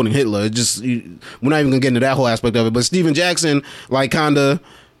anyone that's quoting Hitler. It just, we're not even gonna get into that whole aspect of it. But Steven Jackson, like, kind of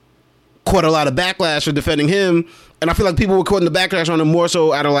caught a lot of backlash for defending him, and I feel like people were quoting the backlash on him more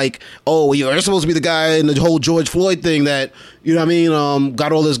so out of like, oh, you're supposed to be the guy in the whole George Floyd thing that, you know what I mean,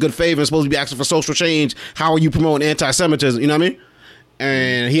 got all this good favor and supposed to be asking for social change. How are you promoting anti-Semitism? You know what I mean?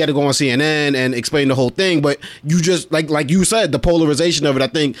 And he had to go on CNN and explain the whole thing. But you just, like you said, the polarization of it, I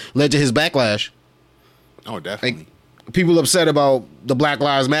think, led to his backlash. Oh, definitely. Like, people upset about the Black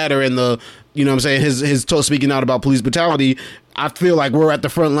Lives Matter and the, you know what I'm saying, his speaking out about police brutality. I feel like we're at the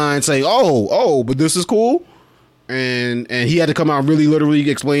front line saying, oh, but this is cool. And he had to come out and really literally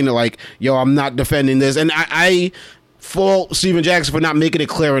explain to, like, yo, I'm not defending this. And I fault Steven Jackson for not making it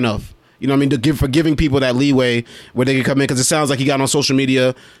clear enough. You know what I mean? For giving people that leeway where they can come in, because it sounds like he got on social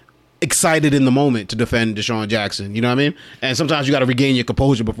media excited in the moment to defend Deshaun Jackson. You know what I mean? And sometimes you got to regain your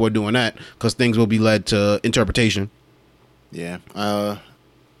composure before doing that, because things will be led to interpretation. Yeah.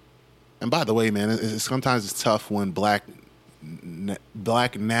 And by the way, man, sometimes it's tough when black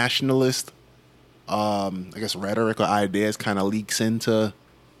nationalist, I guess, rhetoric or ideas kind of leaks into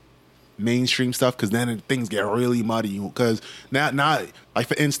mainstream stuff, because then things get really muddy. Because now, like,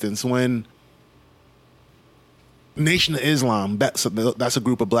 for instance, when Nation of Islam, that's a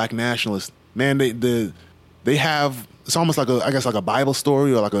group of black nationalists, man, they have, it's almost like a Bible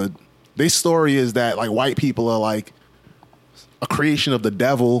story, or like their story is that, like, white people are like a creation of the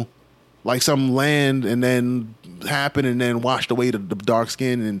devil, like some land and then happened and then washed away the dark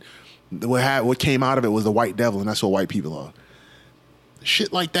skin, and what came out of it was the white devil, and that's what white people are.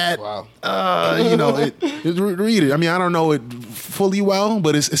 Shit like that. Wow. Read it. I mean, I don't know it fully well,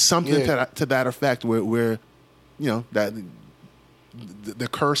 but it's something to that effect where you know, that the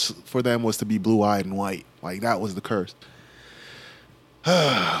curse for them was to be blue-eyed and white. Like, that was the curse.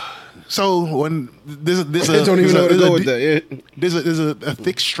 So when there's a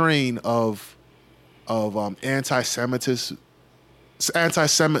thick strain of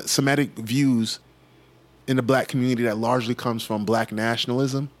anti-Semitic views in the black community that largely comes from black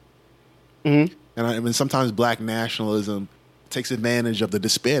nationalism. Mm-hmm. And I mean, sometimes black nationalism takes advantage of the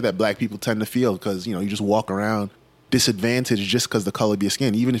despair that black people tend to feel because, you just walk around disadvantaged just because the color of your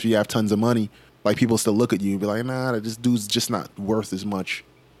skin. Even if you have tons of money, like people still look at you and be like, nah, this dude's just not worth as much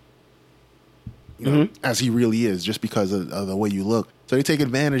as he really is just because of the way you look. So they take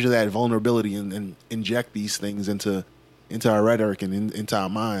advantage of that vulnerability and inject these things into our rhetoric and into our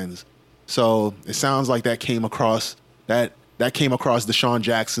minds. So it sounds like that came across Deshaun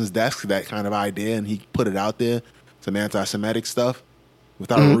Jackson's desk, that kind of idea, and he put it out there, some anti-Semitic stuff,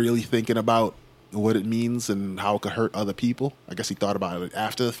 without really thinking about what it means and how it could hurt other people. I guess he thought about it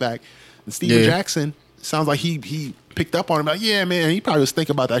after the fact. And Steven Jackson, sounds like he picked up on it. Like, yeah, man, he probably was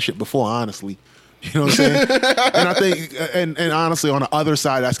thinking about that shit before, honestly. You know what I'm saying? And I think, and honestly, on the other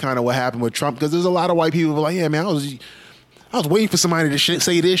side, that's kind of what happened with Trump, because there's a lot of white people who are like, yeah, man, I was waiting for somebody to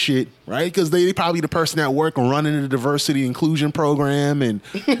say this shit, right? Because they probably the person at work and running the diversity inclusion program, and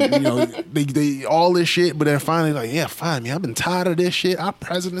they all this shit. But then finally, like, yeah, fine, man, I've been tired of this shit. Our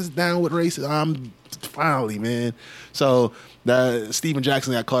president's down with racism. I'm finally, man. So that Steven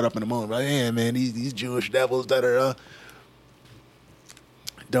Jackson got caught up in the moment. Like, yeah, man, these Jewish devils that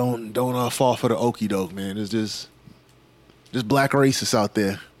don't fall for the okie doke, man. It's just black racists out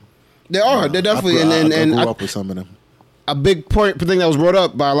there. There are. They're definitely. I grew up with some of them. A big thing that was brought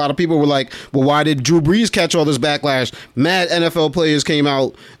up by a lot of people were like, well, why did Drew Brees catch all this backlash? Mad NFL players came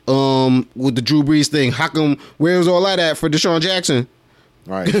out with the Drew Brees thing. How come, where was all that at for Deshaun Jackson?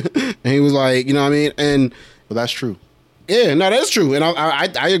 Right. And he was like, you know what I mean? And well, that's true. Yeah, no, that's true. And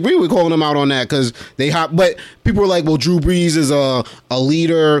I agree with calling them out on that, because but people were like, well, Drew Brees is a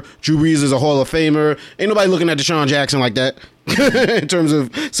leader. Drew Brees is a Hall of Famer. Ain't nobody looking at Deshaun Jackson like that in terms of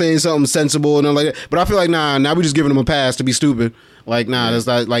saying something sensible and all like that. But I feel like, now we just giving him a pass to be stupid. Like, that's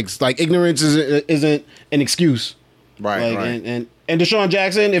not, like ignorance isn't an excuse. Right, like, right. And Deshaun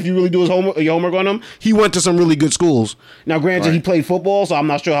Jackson, if you really do your homework on him, he went to some really good schools. Now, granted, he played football, so I'm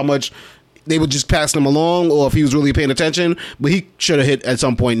not sure how much they would just pass him along, or if he was really paying attention. But he should have hit at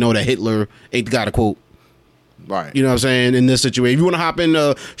some point, know that Hitler ain't got a quote. Right. You know what I'm saying? In this situation, if you want to hop in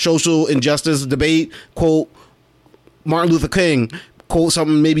a social injustice debate, quote Martin Luther King, quote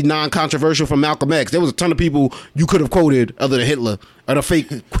something maybe non-controversial from Malcolm X. There was a ton of people you could have quoted other than Hitler, or the fake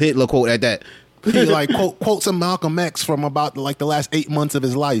Hitler quote at that. He like quote some Malcolm X from about like the last 8 months of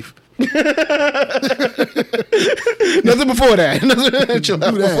his life. Nothing before that. Chill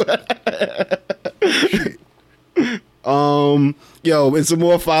out before that. Yo, and some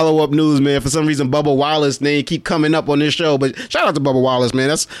more follow-up news, man. For some reason, Bubba Wallace name keep coming up on this show, but shout out to Bubba Wallace, man.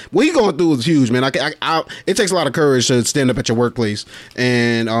 That's what he going through is huge, man. It takes a lot of courage to stand up at your workplace,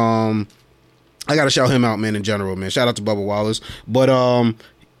 and I gotta shout him out, man. In general, man. Shout out to Bubba Wallace, but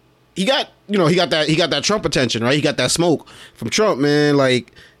he got that Trump attention, right? He got that smoke from Trump, man.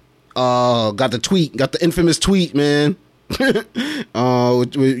 Like, got the infamous tweet, man. You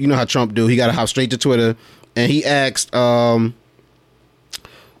know how Trump do. He got to hop straight to Twitter, and he asked, let's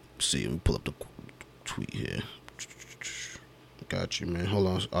see, let me pull up the tweet here. Got you, man. Hold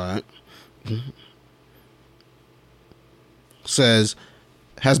on. All right. Says,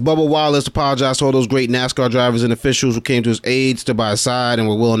 has Bubba Wallace apologized to all those great NASCAR drivers and officials who came to his aid, stood by his side, and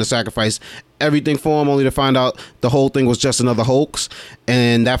were willing to sacrifice everything for him, only to find out the whole thing was just another hoax?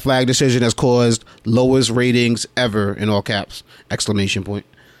 And that flag decision has caused lowest ratings ever, in all caps, exclamation point.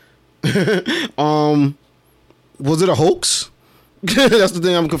 Was it a hoax? That's the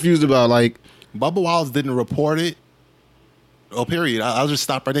thing I'm confused about. Like, Bubba Wallace didn't report it. Oh, period. I'll just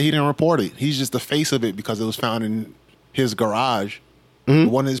stop right there. He didn't report it. He's just the face of it because it was found in his garage.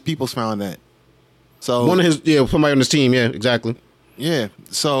 Mm-hmm. One of his people's found that. So one of his, somebody on his team, yeah, exactly. Yeah.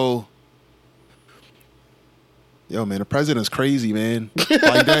 So, yo, man, the president's crazy, man.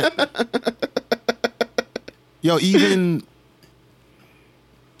 Like that. Yo, even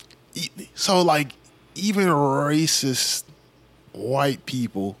racist white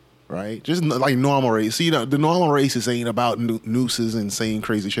people, right? Just like normal race. See, the normal racists ain't about nooses and saying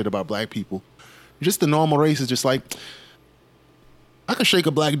crazy shit about black people. Just the normal race is just like, I could shake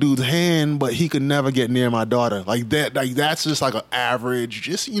a black dude's hand, but he could never get near my daughter. Like that. Like that's just like an average,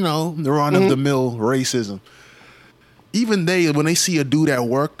 just the run of the mill racism. Even when they see a dude at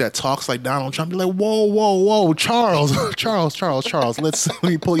work that talks like Donald Trump, they're like, whoa, Charles, let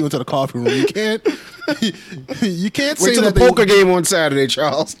me pull you into the coffee room. You can't say wait till the poker game on Saturday,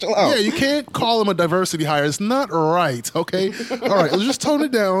 Charles. Chill out. Yeah, you can't call him a diversity hire. It's not right. Okay, all right, let's just tone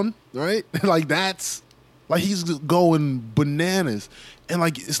it down. Right, like that's. Like, he's going bananas. And,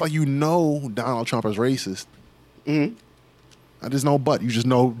 like, it's like Donald Trump is racist. Mm-hmm. There's no but. You just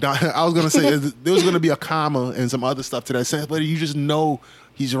know. I was gonna say there was gonna be a comma and some other stuff to that sense, but you just know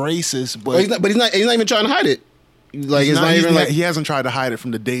he's racist. But he's not even trying to hide it. Like it's not even like he hasn't tried to hide it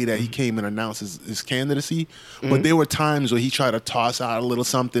from the day that he came and announced his candidacy. But there were times where he tried to toss out a little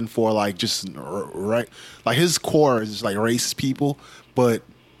something for like just right, like his core is like racist people, but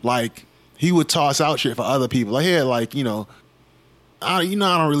like he would toss out shit for other people. Like here, like I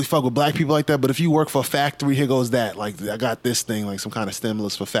don't really fuck with black people like that. But if you work for a factory, here goes that. Like I got this thing, like some kind of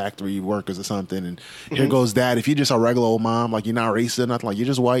stimulus for factory workers or something, and here goes that. If you're just a regular old mom, like you're not racist or nothing, like you're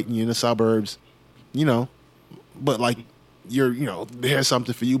just white and you're in the suburbs, But like there's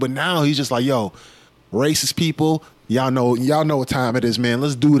something for you. But now he's just like, yo, racist people, y'all know what time it is, man.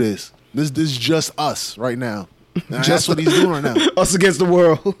 Let's do this. This is just us right now. That's what he's doing right now. Us against the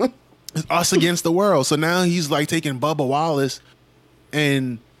world. It's us against the world. So now he's like taking Bubba Wallace,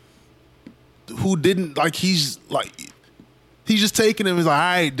 and who didn't like he's just taking him. He's like, all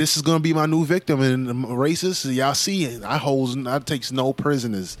right, this is gonna be my new victim, and I'm racist. Y'all see it. I takes no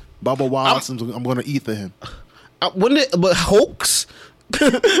prisoners. Bubba Wallace, I'm gonna ether him. But hoax?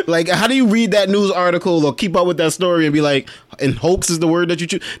 Like, how do you read that news article or keep up with that story and be like, and hoax is the word that you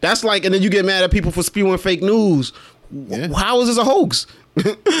choose? That's like, and then you get mad at people for spewing fake news. Yeah. How is this a hoax?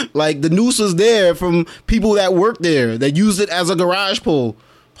 Like, the news was there from people that work there that used it as a garage poll.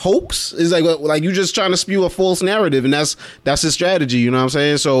 Hoax is like you just trying to spew a false narrative, and that's his strategy. You know what I'm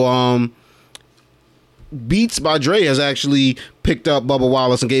saying? So, Beats by Dre has actually picked up Bubba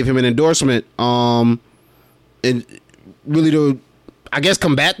Wallace and gave him an endorsement. And really to, I guess,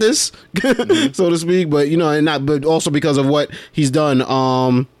 combat this, so to speak, but but also because of what he's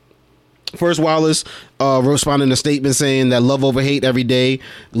done. First, Wallace responded in a statement saying that love over hate every day.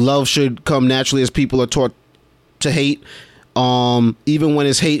 Love should come naturally as people are taught to hate, even when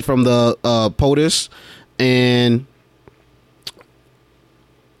it's hate from the POTUS. And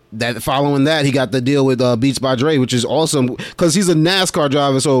that following that, he got the deal with Beats by Dre, which is awesome because he's a NASCAR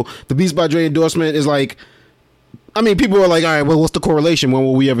driver. So the Beats by Dre endorsement is like, I mean, people are like, all right, well, what's the correlation? When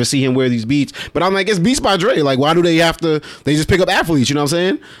will we ever see him wear these beats? But I'm like, it's Beats by Dre. Like, why do they have to? They just pick up athletes. You know what I'm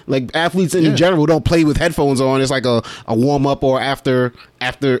saying? Like, athletes in general don't play with headphones on. It's like a warm up or after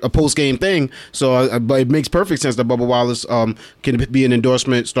a post game thing. So, but it makes perfect sense that Bubba Wallace can be an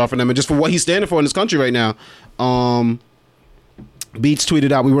endorsement star for them, and just for what he's standing for in this country right now. Beats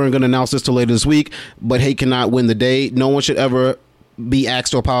tweeted out, we weren't going to announce this till later this week, but hate cannot win the day. No one should ever be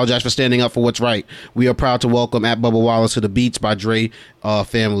asked to apologize for standing up for what's right. We are proud to welcome at Bubba Wallace to the Beats by Dre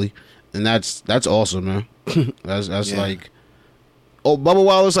family, and that's awesome, man. that's like, oh, Bubba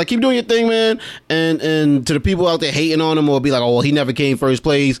Wallace, like, keep doing your thing, man. And to the people out there hating on him or be like, oh, well, he never came first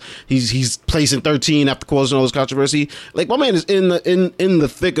place. He's placing 13 after causing all this controversy. Like, my man is in the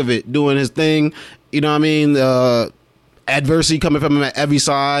thick of it, doing his thing. You know what I mean? Adversity coming from him at every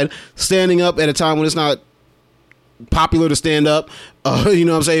side, standing up at a time when it's not popular to stand up, you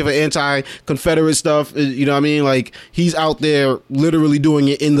know what I'm saying, for anti-Confederate stuff. You know what I mean? Like, he's out there literally doing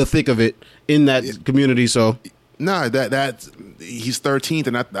it in the thick of it in that community. So no, that he's 13th,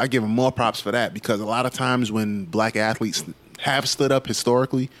 and I give him more props for that, because a lot of times when black athletes have stood up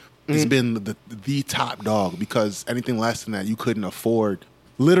historically, it's been the top dog, because anything less than that you couldn't afford,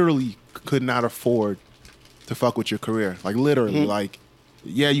 literally could not afford to fuck with your career. Like, literally, like,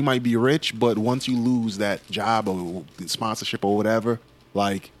 yeah, you might be rich, but once you lose that job or sponsorship or whatever,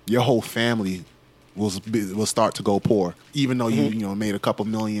 like, your whole family will start to go poor. Even though you made a couple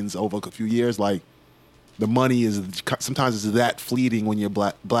millions over a few years, like, the money is sometimes it's that fleeting when you're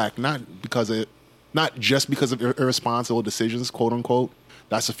black, not just because of irresponsible decisions, quote unquote.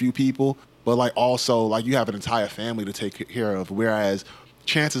 That's a few people, but like also like you have an entire family to take care of. Whereas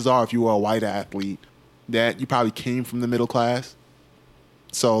chances are, if you were a white athlete, that you probably came from the middle class.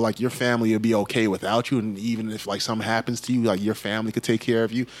 So, like, your family would be okay without you, and even if, like, something happens to you, like, your family could take care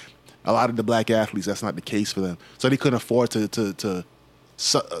of you. A lot of the black athletes, that's not the case for them. So they couldn't afford to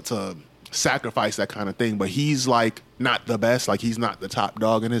sacrifice that kind of thing. But he's, like, not the best. Like, he's not the top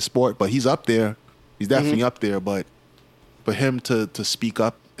dog in his sport, but he's up there. He's definitely up there. But for him to speak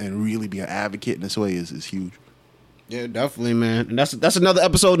up and really be an advocate in this way is huge. Yeah, definitely, man. And that's another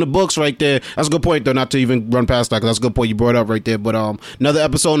episode in the books right there. That's a good point, though, not to even run past that, because that's a good point you brought up right there. But another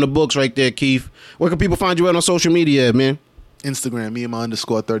episode in the books right there, Keith. Where can people find you at on social media, man? Instagram,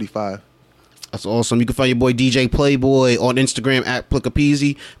 @me_35. That's awesome. You can find your boy DJ Playboy on Instagram at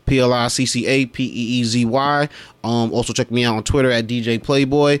Plickapeezy, PLICCAPEEZY. Also check me out on Twitter at DJ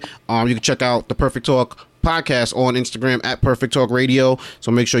Playboy. You can check out the Perfect Talk podcast on Instagram at Perfect Talk Radio.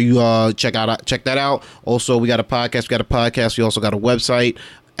 So make sure you check that out. Also, we got a podcast. We also got a website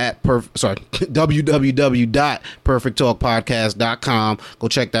at www.perfecttalkpodcast.com. Go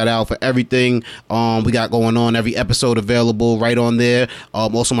check that out for everything we got going on. Every episode available right on there.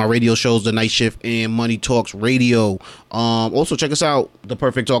 Also my radio shows, The Night Shift and Money Talks Radio. Also check us out, The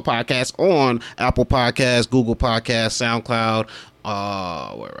Perfect Talk Podcast, on Apple Podcasts, Google Podcasts, SoundCloud,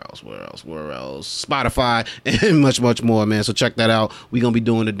 where else? Spotify, and much more, man. So check that out. We're gonna be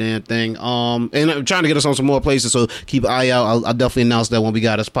doing the damn thing. And I'm trying to get us on some more places, so keep an eye out. I'll definitely announce that when we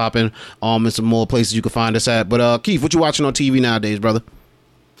got us popping. And some more places you can find us at. But Keith, what you watching on TV nowadays, brother?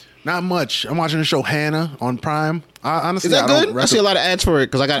 Not much. I'm watching the show Hannah on Prime. Honestly, is that good? I see a lot of ads for it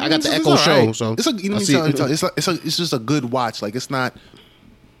because I got the Echo show. So it's just a good watch. Like, it's not,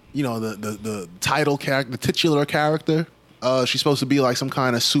 the title character, the titular character. She's supposed to be like some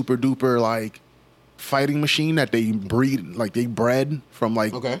kind of super duper like fighting machine that they breed, like they bred from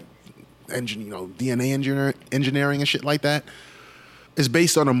like DNA engineering and shit like that. It's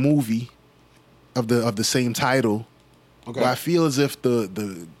based on a movie of the same title. Okay. But I feel as if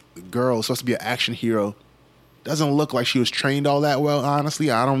the girl supposed to be an action hero doesn't look like she was trained all that well. Honestly,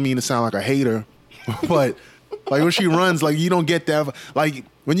 I don't mean to sound like a hater, but like when she runs, like you don't get that. Like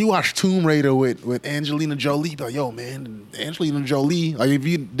when you watch Tomb Raider with Angelina Jolie, you're like, yo, man, Angelina Jolie. Like if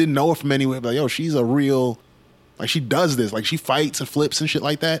you didn't know her from anywhere, like, yo, she's a real, like she does this, like she fights and flips and shit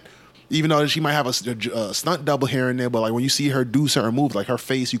like that. Even though she might have a stunt double here and there, but like when you see her do certain moves, like her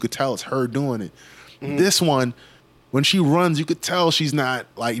face, you could tell it's her doing it. Mm-hmm. This one, when she runs, you could tell she's not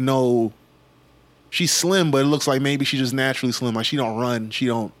like she's slim, but it looks like maybe she's just naturally slim. Like she don't run,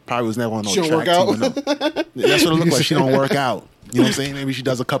 probably was never on no track team. That's what it looks like. She don't work out. You know what I'm saying? Maybe she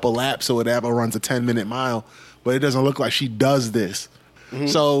does a couple laps or whatever, runs a 10-minute mile, but it doesn't look like she does this. Mm-hmm.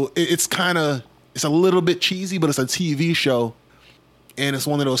 So it's a little bit cheesy, but it's a TV show, and it's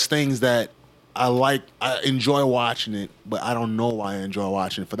one of those things that I like. I enjoy watching it, but I don't know why I enjoy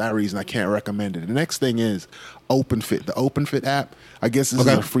watching it. For that reason, I can't recommend it. The next thing is OpenFit, the OpenFit app. I guess this is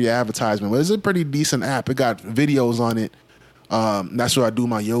a free advertisement, but it's a pretty decent app. It got videos on it. That's where I do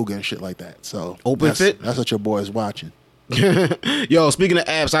my yoga and shit like that. So OpenFit, that's what your boy is watching. Yo, speaking of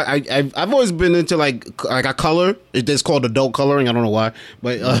apps, I've always been into like I color. It's called adult coloring. I don't know why,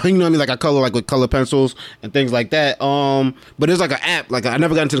 but you know what I mean. Like I color like with color pencils and things like that. But there's like an app. Like I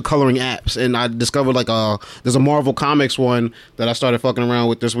never got into the coloring apps, and I discovered like there's a Marvel Comics one that I started fucking around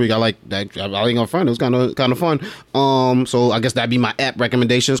with this week. I like that. I ain't gonna front. It was kind of fun. So I guess that'd be my app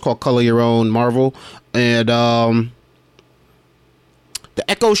recommendation. It's called Color Your Own Marvel, and the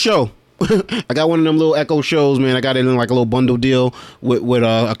Echo Show. I got one of them little Echo shows, man. I got it in like a little bundle deal with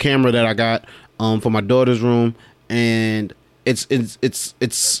a camera that I got for my daughter's room, and I thought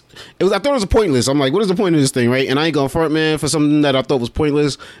it was pointless. I'm like, what is the point of this thing, right? And I ain't gonna front, man, for something that I thought was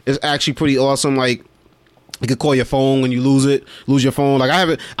pointless. It's actually pretty awesome. Like you could call your phone when you lose your phone.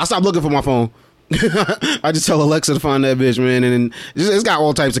 Like I stopped looking for my phone. I just tell Alexa to find that bitch, man, and it's got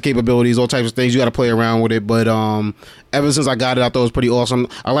all types of capabilities, all types of things. You got to play around with it, but ever since I got it, I thought it was pretty awesome.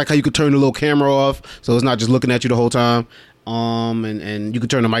 I like how you could turn the little camera off, so it's not just looking at you the whole time. And you could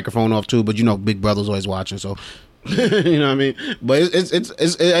turn the microphone off too, but Big Brother's always watching, so you know what I mean. But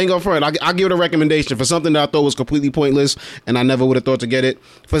it ain't gonna front. I'll give it a recommendation for something that I thought was completely pointless, and I never would have thought to get it.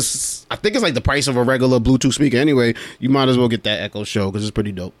 I think it's like the price of a regular Bluetooth speaker anyway. You might as well get that Echo Show because it's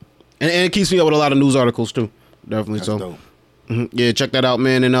pretty dope. And it keeps me up with a lot of news articles too. Definitely. That's so dope. Mm-hmm. Yeah, check that out,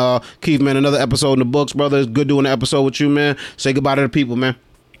 man. And Keith, man, another episode in the books, brother. It's good doing the episode with you, man. Say goodbye to the people, man.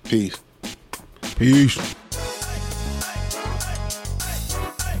 Peace. Peace.